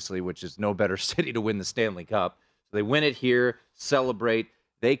 obviously, which is no better city to win the Stanley Cup. So they win it here, celebrate.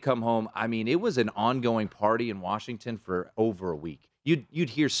 They come home. It was an ongoing party in Washington for over a week. You'd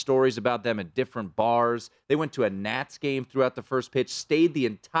hear stories about them at different bars. They went to a Nats game throughout the first pitch, stayed the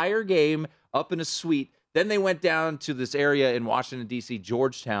entire game up in a suite. Then they went down to this area in Washington, D.C.,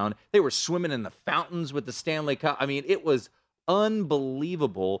 Georgetown. They were swimming in the fountains with the Stanley Cup. I mean, it was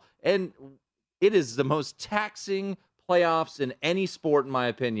unbelievable. And it is the most taxing playoffs in any sport, in my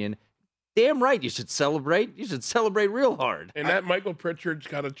opinion. Damn right, you should celebrate. You should celebrate real hard. And that Michael Pritchard's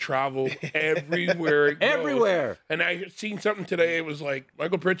got to travel everywhere it goes. Everywhere. And I seen something today. It was like,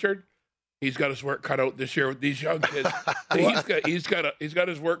 Michael Pritchard, he's got his work cut out this year with these young kids. he's got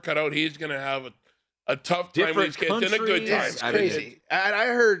his work cut out. He's going to have a tough time with these kids and a good time. It's crazy. And I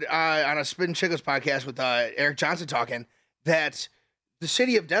heard on a Spin Chicklets podcast with Eric Johnson talking that the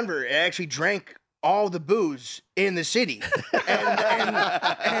city of Denver actually drank all the booze in the city, and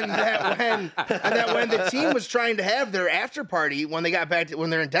that when the team was trying to have their after party when they got back to,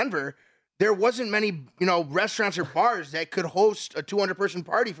 when they're in Denver, there wasn't many restaurants or bars that could host a 200-person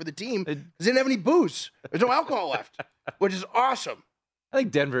party for the team because they didn't have any booze. There's no alcohol left, which is awesome. I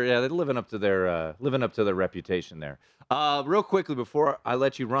think Denver, they're living up to their reputation there. Real quickly before I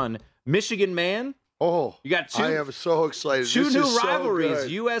let you run, Michigan man. Oh, you got two. I am so excited. Two this new is rivalries, so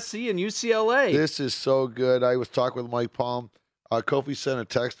good. USC and UCLA. This is so good. I was talking with Mike Palm. Kofi sent a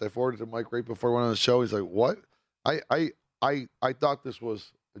text. I forwarded it to Mike right before I went on the show. He's like, "What? I thought this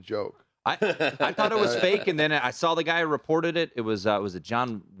was a joke. I thought it was fake, and then I saw the guy who reported it. It was it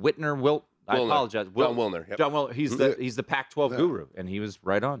John Whitner? I apologize. John Wilner. Yep. John Wilner. He's the Pac-12 guru, and he was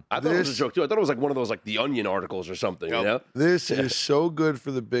right on. I thought it was a joke too. I thought it was like one of those like the Onion articles or something. You know? This is so good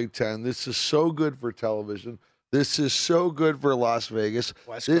for the Big Ten. This is so good for television. This is so good for Las Vegas.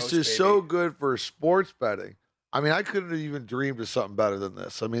 West this Coast, is baby. so good for sports betting. I mean, I couldn't have even dreamed of something better than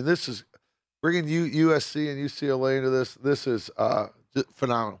this. I mean, this is bringing USC and UCLA into this. This is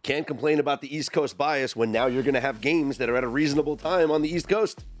phenomenal. Can't complain about the East Coast bias when now you're going to have games that are at a reasonable time on the East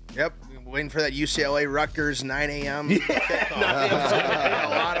Coast. Yep, waiting for that UCLA Rutgers 9 a.m. A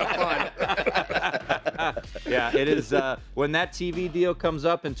lot of fun. Yeah, it is. When that TV deal comes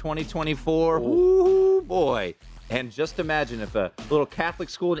up in 2024, woo boy. And just imagine if a little Catholic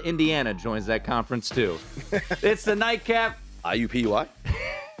school in Indiana joins that conference too. It's the Nightcap. IUPUI.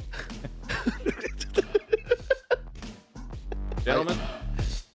 Gentlemen.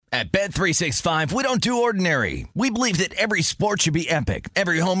 At Bet365, we don't do ordinary. We believe that every sport should be epic.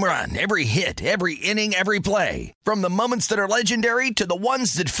 Every home run, every hit, every inning, every play. From the moments that are legendary to the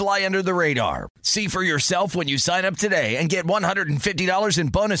ones that fly under the radar. See for yourself when you sign up today and get $150 in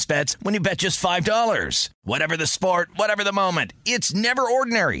bonus bets when you bet just $5. Whatever the sport, whatever the moment, it's never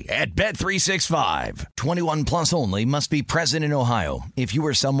ordinary at Bet365. 21 plus only. Must be present in Ohio. If you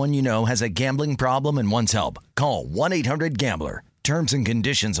or someone you know has a gambling problem and wants help, call 1-800-GAMBLER. Terms and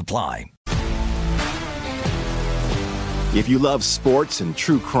conditions apply. If you love sports and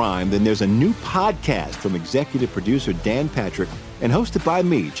true crime, then there's a new podcast from executive producer Dan Patrick and hosted by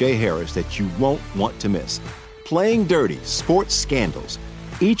me, Jay Harris, that you won't want to miss. Playing Dirty: Sports Scandals.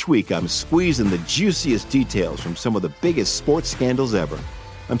 Each week, I'm squeezing the juiciest details from some of the biggest sports scandals ever.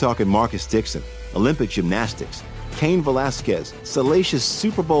 I'm talking Marcus Dixon, Olympic gymnastics, Cain Velasquez, salacious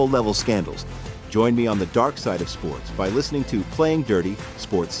Super Bowl-level scandals. Join me on the dark side of sports by listening to Playing Dirty: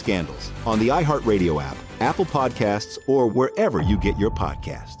 Sports Scandals on the iHeartRadio app, Apple Podcasts, or wherever you get your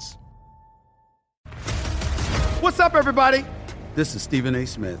podcasts. What's up, everybody? This is Stephen A.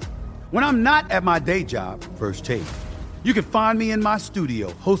 Smith. When I'm not at my day job, First Take, you can find me in my studio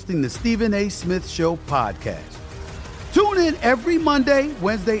hosting the Stephen A. Smith Show podcast. Tune in every Monday,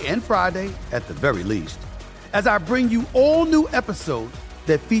 Wednesday, and Friday, at the very least, as I bring you all new episodes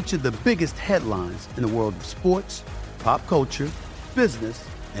that feature the biggest headlines in the world of sports, pop culture, business,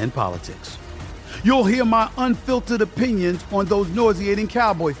 and politics. You'll hear my unfiltered opinions on those nauseating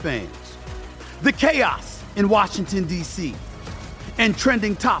Cowboy fans, the chaos in Washington, D.C., and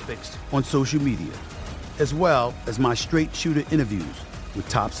trending topics on social media, as well as my straight shooter interviews with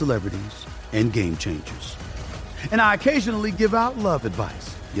top celebrities and game changers. And I occasionally give out love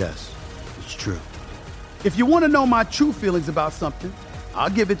advice. Yes, it's true. If you want to know my true feelings about something, I'll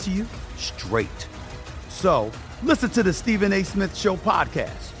give it to you straight. So, listen to the Stephen A. Smith Show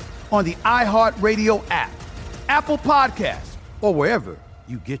podcast on the iHeartRadio app, Apple Podcasts, or wherever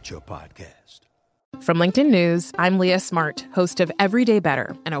you get your podcast. From LinkedIn News, I'm Leah Smart, host of Everyday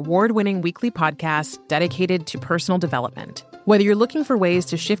Better, an award-winning weekly podcast dedicated to personal development. Whether you're looking for ways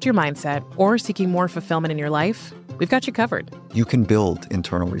to shift your mindset or seeking more fulfillment in your life, we've got you covered. You can build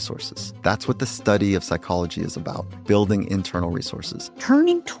internal resources. That's what the study of psychology is about, building internal resources.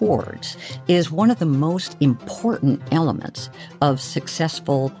 Turning towards is one of the most important elements of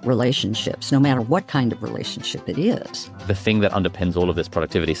successful relationships, no matter what kind of relationship it is. The thing that underpins all of this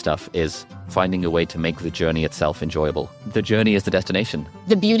productivity stuff is finding a way to make the journey itself enjoyable. The journey is the destination.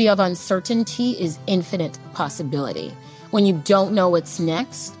 The beauty of uncertainty is infinite possibility. When you don't know what's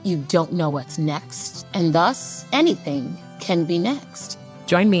next, you don't know what's next. And thus, anything can be next.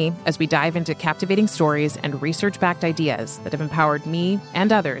 Join me as we dive into captivating stories and research-backed ideas that have empowered me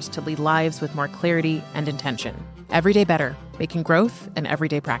and others to lead lives with more clarity and intention. Everyday Better, making growth an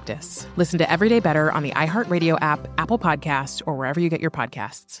everyday practice. Listen to Everyday Better on the iHeartRadio app, Apple Podcasts, or wherever you get your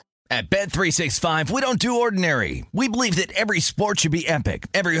podcasts. At Bet365, we don't do ordinary. We believe that every sport should be epic.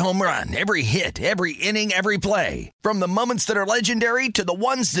 Every home run, every hit, every inning, every play. From the moments that are legendary to the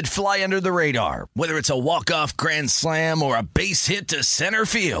ones that fly under the radar. Whether it's a walk-off grand slam or a base hit to center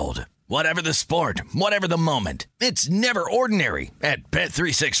field. Whatever the sport, whatever the moment. It's never ordinary at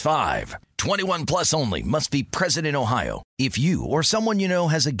Bet365. 21 plus only. Must be present in Ohio. If you or someone you know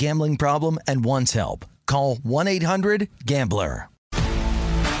has a gambling problem and wants help, call 1-800-GAMBLER.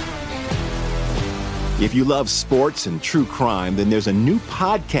 If you love sports and true crime, then there's a new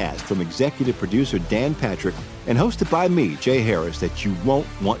podcast from executive producer Dan Patrick and hosted by me, Jay Harris, that you won't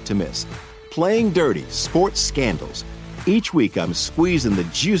want to miss. Playing Dirty: Sports Scandals. Each week, I'm squeezing the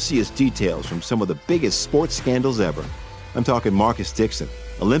juiciest details from some of the biggest sports scandals ever. I'm talking Marcus Dixon,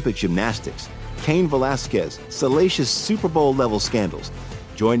 Olympic gymnastics, Cain Velasquez, salacious Super Bowl-level scandals.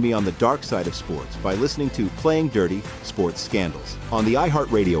 Join me on the dark side of sports by listening to Playing Dirty: Sports Scandals on the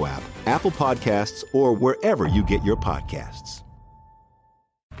iHeartRadio app, Apple Podcasts, or wherever you get your podcasts.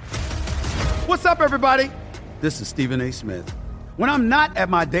 What's up, everybody? This is Stephen A. Smith. When I'm not at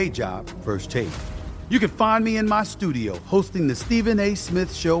my day job, First Take, you can find me in my studio hosting the Stephen A.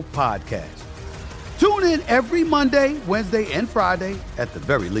 Smith Show podcast. Tune in every Monday, Wednesday, and Friday, at the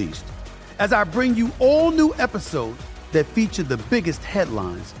very least, as I bring you all new episodes that feature the biggest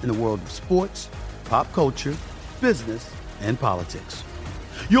headlines in the world of sports, pop culture, business, and politics.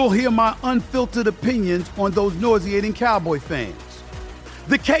 You'll hear my unfiltered opinions on those nauseating Cowboy fans,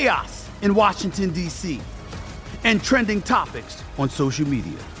 the chaos in Washington, D.C., and trending topics on social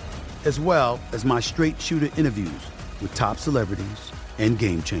media, as well as my straight shooter interviews with top celebrities and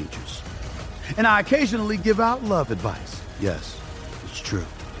game changers. And I occasionally give out love advice. Yes, it's true.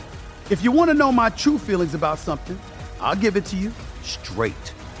 If you want to know my true feelings about something, I'll give it to you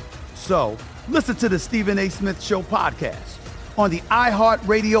straight. So listen to the Stephen A. Smith Show podcast on the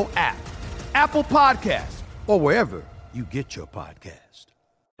iHeartRadio app, Apple Podcasts, or wherever you get your podcast.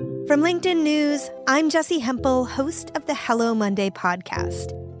 From LinkedIn News, I'm Jessie Hempel, host of the Hello Monday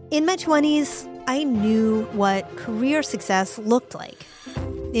podcast. In my 20s, I knew what career success looked like.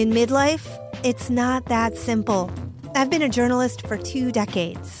 In midlife, it's not that simple. I've been a journalist for 2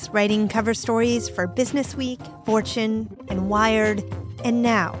 decades, writing cover stories for Business Week, Fortune, and Wired. And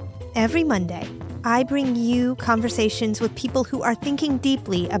now, every Monday, I bring you conversations with people who are thinking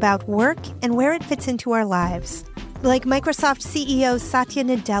deeply about work and where it fits into our lives. Like Microsoft CEO Satya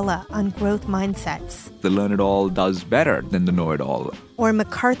Nadella on growth mindsets. The learn-it-all does better than the know-it-all. Or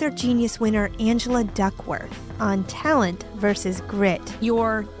MacArthur Genius winner Angela Duckworth on talent versus grit.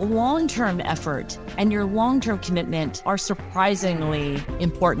 Your long-term effort and your long-term commitment are surprisingly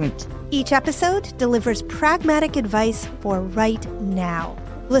important. Each episode delivers pragmatic advice for right now.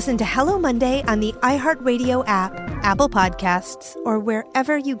 Listen to Hello Monday on the iHeartRadio app, Apple Podcasts, or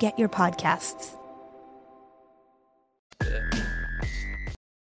wherever you get your podcasts.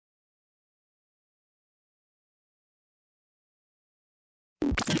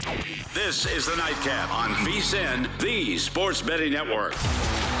 This is the Nightcap on VSiN, the Sports Betting Network.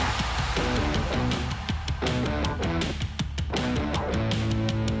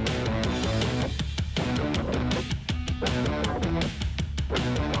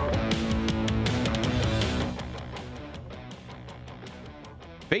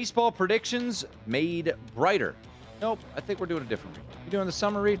 Baseball predictions made brighter. Nope, I think we're doing a different read. You doing the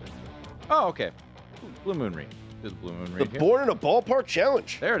summer read? Oh, okay. Blue Moon read. There's a Blue Moon read The here. Born in a Ballpark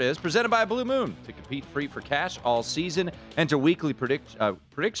Challenge. There it is, presented by Blue Moon. To compete free for cash all season, enter weekly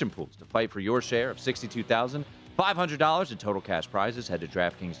prediction pools to fight for your share of $62,500 in total cash prizes. Head to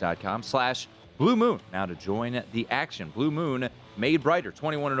DraftKings.com/Blue Moon now to join the action. Blue Moon made brighter.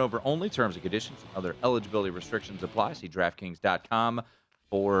 21 and over only. Terms and conditions and other eligibility restrictions apply. See DraftKings.com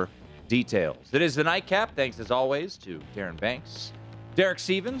for details. It is the Nightcap. Thanks as always to Darren Banks, Derek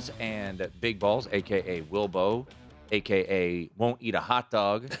Stevens, and Big Balls, a.k.a. Wilbo a.k.a. won't eat a hot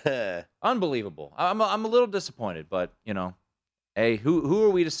dog. Unbelievable. I'm a little disappointed, but, hey, who are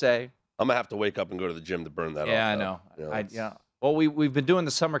we to say? I'm going to have to wake up and go to the gym to burn that off. Yeah, I know. Well, we've been doing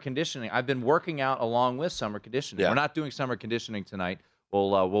the summer conditioning. I've been working out along with summer conditioning. Yeah. We're not doing summer conditioning tonight.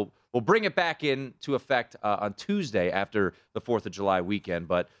 We'll bring it back into effect on Tuesday after the 4th of July weekend.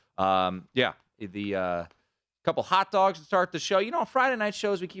 But, the couple hot dogs to start the show. On Friday night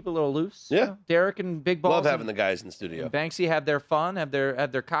shows, we keep a little loose. Yeah. Derek and Big Balls. Love having the guys in the studio. And Banksy have their fun, have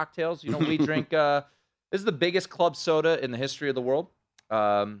their cocktails. We drink, this is the biggest club soda in the history of the world.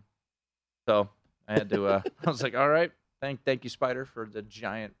 So I had to, I was like, all right, thank you, Spider, for the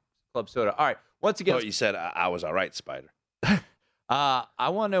giant club soda. All right, once again. Oh, you said I was all right, Spider. I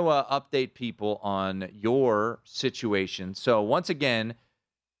want to update people on your situation. So once again,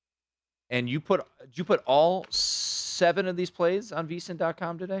 and did you put all 7 of these plays on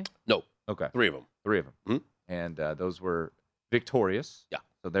vsin.com today? No. Okay. 3 of them. 3 of them. Mm-hmm. And those were victorious. Yeah.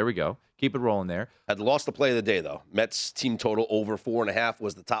 So there we go. Keep it rolling there. I'd lost the play of the day, though. Mets team total over 4.5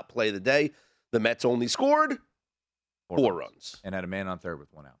 was the top play of the day. The Mets only scored 4 runs. And had a man on third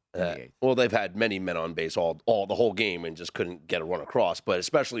with 1 out in the 8th. Well, they've had many men on base all the whole game and just couldn't get a run across. But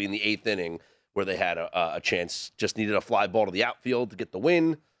especially in the 8th inning where they had a chance, just needed a fly ball to the outfield to get the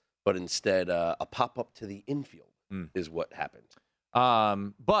win. But instead, a pop-up to the infield is what happened.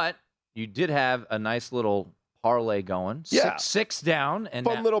 But you did have a nice little parlay going. Yeah. 6 down. And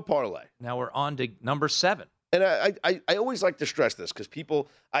fun little parlay. Now we're on to number 7. And I always like to stress this because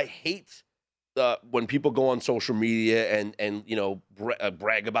I hate when people go on social media and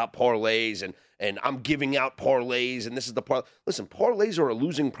brag about parlays and I'm giving out parlays and this is the parlay. Listen, parlays are a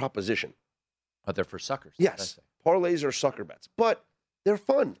losing proposition. But they're for suckers. Yes, parlays are sucker bets. But they're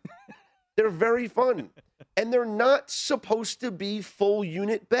fun. They're very fun. And they're not supposed to be full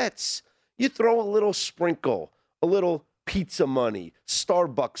unit bets. You throw a little sprinkle, a little pizza money,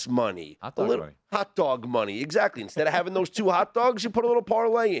 Starbucks money, hot dog money. Exactly. Instead of having those 2 hot dogs, you put a little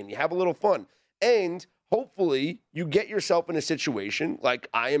parlay in. You have a little fun. And hopefully you get yourself in a situation like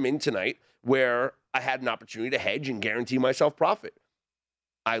I am in tonight where I had an opportunity to hedge and guarantee myself profit.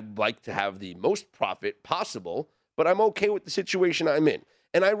 I'd like to have the most profit possible, but I'm okay with the situation I'm in.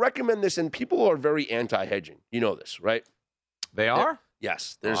 And I recommend this, and people are very anti-hedging. You know this, right? They are?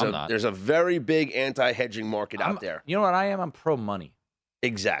 Yes. There's a very big anti-hedging market out there. You know what I am? I'm pro-money.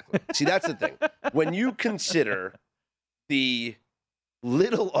 Exactly. See, that's the thing. When you consider the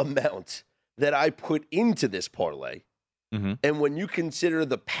little amount that I put into this parlay, and when you consider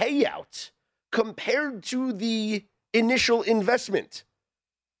the payout compared to the initial investment,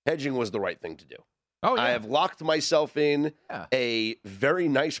 hedging was the right thing to do. Oh, yeah. I have locked myself in a very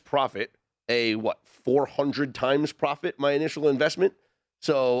nice profit, 400 times profit, my initial investment.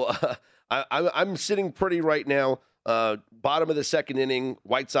 So I'm sitting pretty right now. Bottom of the 2nd inning,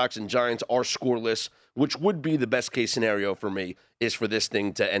 White Sox and Giants are scoreless, which would be the best case scenario for me, is for this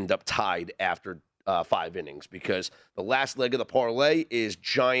thing to end up tied after 5 innings, because the last leg of the parlay is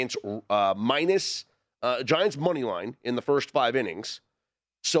Giants Giants money line in the first 5 innings.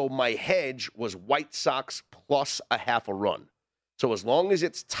 So my hedge was White Sox plus a half a run. So as long as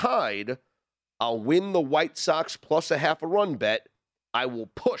it's tied, I'll win the White Sox plus a half a run bet. I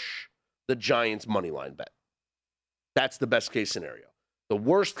will push the Giants money line bet. That's the best case scenario. The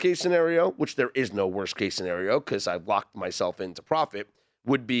worst case scenario, which there is no worst case scenario because I've locked myself into profit,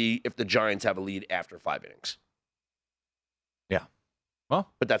 would be if the Giants have a lead after 5 innings. Yeah. Well,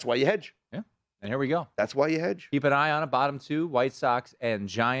 but that's why you hedge. Yeah. And here we go. That's why you hedge. Keep an eye on it. Bottom 2, White Sox and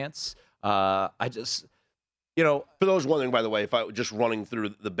Giants. For those wondering, by the way, if I was just running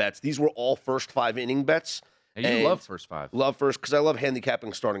through the bets, these were all first 5 inning bets. And you love first 5. Love first because I love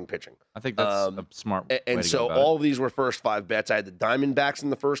handicapping starting pitching. I think that's a smart way and to so go about all it. of these were first 5 bets. I had the Diamondbacks in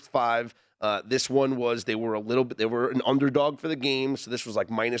the first 5. This one was they were an underdog for the game, so this was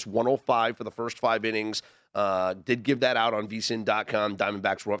like minus 105 for the first 5 innings. Did give that out on vsin.com.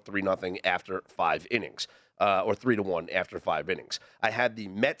 Diamondbacks were up 3-0 after 5 innings. Or 3-1 after 5 innings. I had the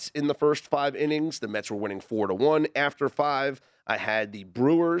Mets in the first 5 innings. The Mets were winning 4-1 after 5. I had the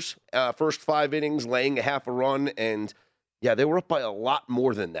Brewers first 5 innings laying a half a run, and they were up by a lot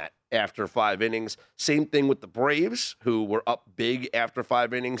more than that after 5 innings. Same thing with the Braves, who were up big after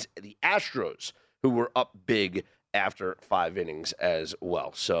 5 innings. The Astros, who were up big after 5 innings as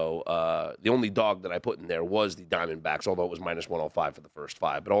well. So the only dog that I put in there was the Diamondbacks, although it was minus 105 for the first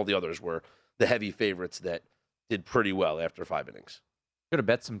 5. But all the others were the heavy favorites that did pretty well after 5 innings. Could have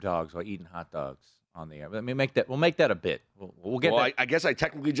bet some dogs while eating hot dogs on the air. We'll make that a bit. We'll get that. I guess I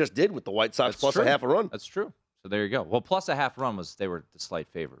technically just did with the White Sox plus a half a run. That's true. So there you go. Well, plus a half run they were the slight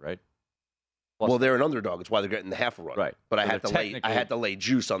favorite, right? Well, they're an underdog. It's why they're getting the half a run. Right. But So I had to lay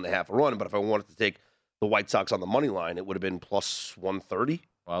juice on the half a run. But if I wanted to take the White Sox on the money line, it would have been plus 130.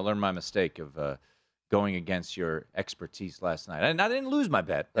 Well, I learned my mistake of going against your expertise last night. And I didn't lose my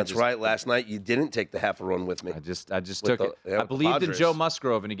bet. That's right. Last night you didn't take the half a run with me. I just took it. I believed in Joe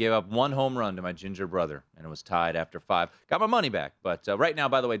Musgrove, and he gave up one home run to my ginger brother, and it was tied after 5. Got my money back. But right now,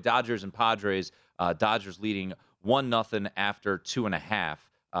 by the way, Dodgers and Padres. Dodgers leading 1-0 after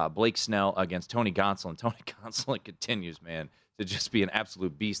 2.5. Blake Snell against Tony Gonsolin. Tony Gonsolin continues, man, to just be an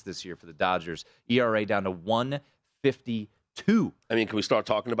absolute beast this year for the Dodgers. ERA down to 1.52. I mean, can we start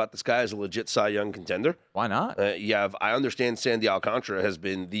talking about this guy as a legit Cy Young contender? Why not? I understand Sandy Alcantara has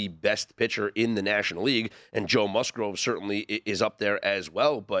been the best pitcher in the National League, and Joe Musgrove certainly is up there as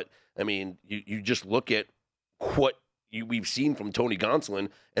well. But, I mean, you just look at what we've seen from Tony Gonsolin,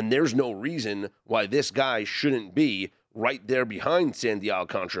 and there's no reason why this guy shouldn't be right there behind Sandy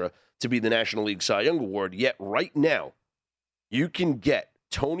Alcantara to be the National League Cy Young Award. Yet right now, you can get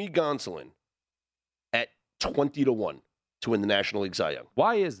Tony Gonsolin at 20-1 to win the National League Cy Young.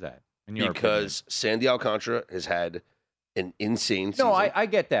 Why is that? Because Sandy Alcantara has had an insane season. No, I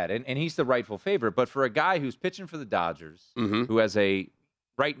get that, and he's the rightful favorite. But for a guy who's pitching for the Dodgers, who has a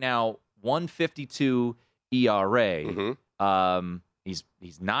right now 1.52 ERA, he's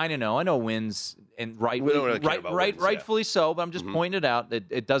 9-0. I know wins and rightfully so, but I'm just pointing it out that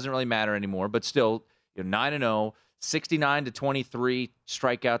it doesn't really matter anymore. But still, 9-0, 69-23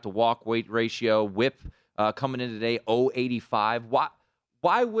 strikeout to walk weight ratio, WHIP. Coming in today, 0.85.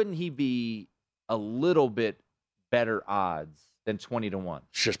 Why wouldn't he be a little bit better odds than 20-1?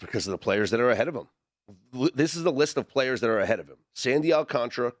 It's just because of the players that are ahead of him. This is the list of players that are ahead of him. Sandy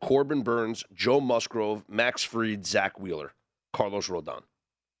Alcantara, Corbin Burns, Joe Musgrove, Max Fried, Zach Wheeler, Carlos Rodon.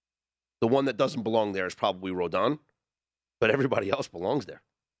 The one that doesn't belong there is probably Rodon, but everybody else belongs there.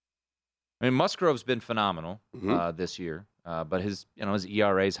 I mean, Musgrove's been phenomenal this year, but his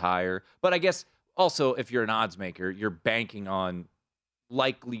ERA is higher. But I guess also, if you're an odds maker, you're banking on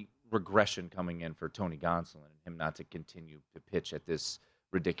likely regression coming in for Tony Gonsolin and him not to continue to pitch at this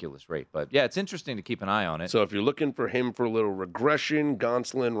ridiculous rate. But, yeah, it's interesting to keep an eye on it. So if you're looking for him for a little regression,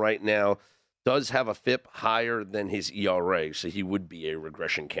 Gonsolin right now does have a FIP higher than his ERA, so he would be a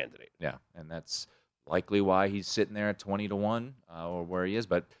regression candidate. Yeah, and that's likely why he's sitting there at 20-1 or where he is,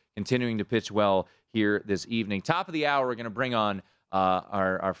 but continuing to pitch well here this evening. Top of the hour, we're going to bring on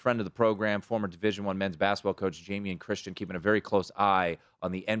our friend of the program, former Division I men's basketball coach Jamie and Christian, keeping a very close eye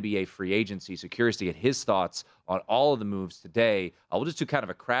on the NBA free agency. So curious to get his thoughts on all of the moves today. We'll just do kind of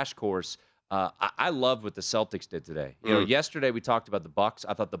a crash course. I loved what the Celtics did today. Yesterday we talked about the Bucks.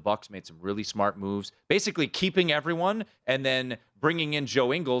 I thought the Bucks made some really smart moves, basically keeping everyone and then bringing in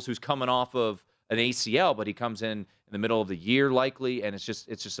Joe Ingles, who's coming off of an ACL, but he comes in the middle of the year likely, and it's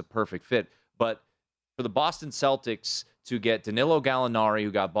just a perfect fit. But for the Boston Celtics to get Danilo Gallinari,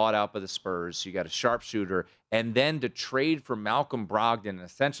 who got bought out by the Spurs, so you got a sharpshooter, and then to trade for Malcolm Brogdon and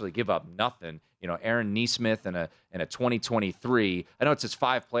essentially give up nothing, Aaron Nesmith and a 2023. I know it says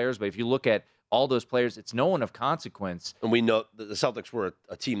 5 players, but if you look at all those players, it's no one of consequence. And we know that the Celtics were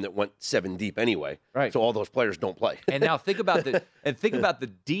a team that went 7 deep anyway, right? So all those players don't play. And now think about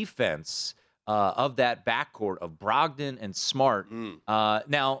the defense of that backcourt of Brogdon and Smart.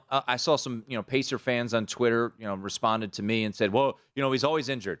 Now, I saw some, Pacer fans on Twitter, responded to me and said, well, he's always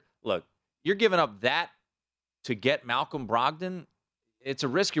injured. Look, you're giving up that to get Malcolm Brogdon. It's a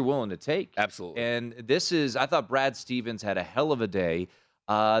risk you're willing to take. Absolutely. And I thought Brad Stevens had a hell of a day.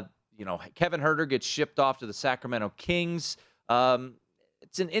 Kevin Huerter gets shipped off to the Sacramento Kings.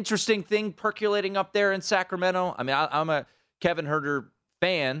 It's an interesting thing percolating up there in Sacramento. I mean, I'm a Kevin Huerter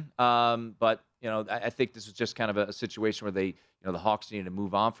fan, but I think this was just kind of a situation where they, the Hawks needed to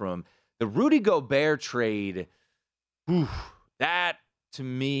move on from him. The Rudy Gobert trade, that to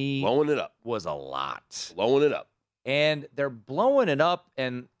me blowing it up was a lot. Blowing it up, and they're blowing it up.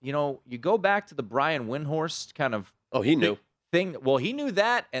 And you go back to the Brian Windhorst kind of he knew thing. Well, he knew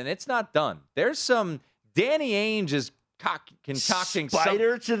that, and it's not done. There's some Danny Ainge is concocting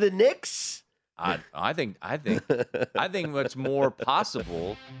spider to the Knicks. I think what's more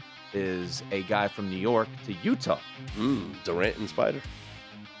possible is a guy from New York to Utah. Durant and Spider.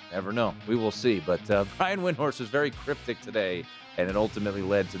 Never know. We will see. But Brian Windhorst was very cryptic today, and it ultimately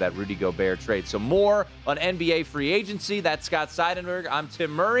led to that Rudy Gobert trade. So more on NBA free agency. That's Scott Seidenberg. I'm Tim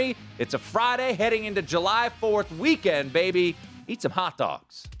Murray. It's a Friday heading into July 4th weekend, baby. Eat some hot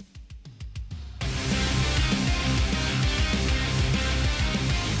dogs.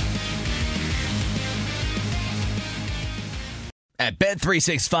 At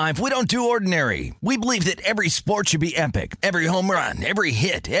Bet365, we don't do ordinary. We believe that every sport should be epic. Every home run, every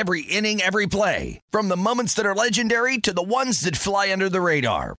hit, every inning, every play. From the moments that are legendary to the ones that fly under the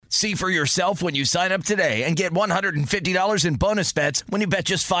radar. See for yourself when you sign up today and get $150 in bonus bets when you bet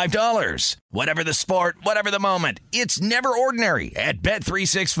just $5. Whatever the sport, whatever the moment, it's never ordinary at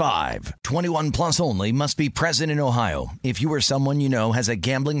Bet365. 21 plus only. Must be present in Ohio. If you or someone you know has a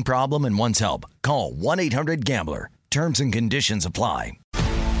gambling problem and wants help, call 1-800-GAMBLER. Terms and conditions apply.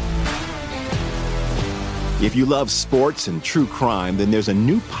 If you love sports and true crime, then there's a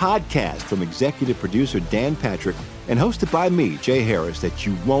new podcast from executive producer Dan Patrick and hosted by me, Jay Harris, that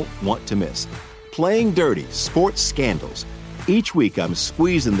you won't want to miss. Playing Dirty: Sports Scandals. Each week, I'm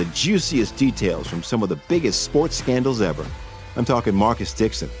squeezing the juiciest details from some of the biggest sports scandals ever. I'm talking Marcus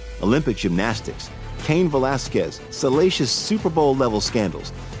Dixon, Olympic gymnastics, Cain Velasquez, salacious Super Bowl-level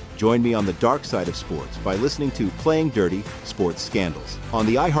scandals. Join me on the dark side of sports by listening to Playing Dirty: Sports Scandals on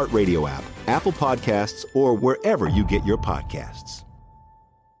the iHeartRadio app, Apple Podcasts, or wherever you get your podcasts.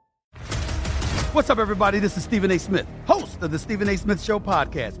 What's up, everybody? This is Stephen A. Smith, host of the Stephen A. Smith Show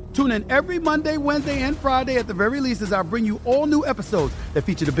podcast. Tune in every Monday, Wednesday, and Friday at the very least as I bring you all new episodes that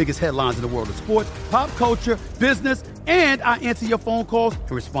feature the biggest headlines in the world of sports, pop culture, business, and I answer your phone calls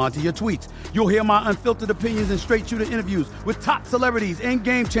and respond to your tweets. You'll hear my unfiltered opinions and straight-shooter interviews with top celebrities and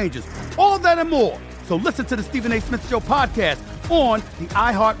game changers. All that and more. So listen to the Stephen A. Smith Show podcast on the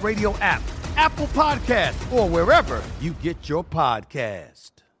iHeartRadio app, Apple Podcasts, or wherever you get your podcast.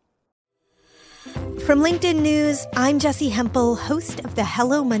 From LinkedIn News, I'm Jessie Hempel, host of the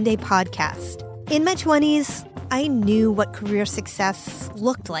Hello Monday podcast. In my 20s, I knew what career success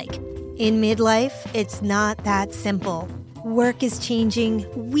looked like. In midlife, it's not that simple. Work is changing,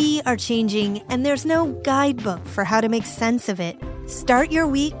 we are changing, and there's no guidebook for how to make sense of it. Start your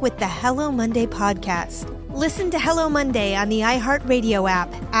week with the Hello Monday podcast. Listen to Hello Monday on the iHeartRadio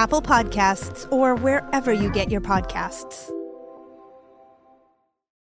app, Apple Podcasts, or wherever you get your podcasts.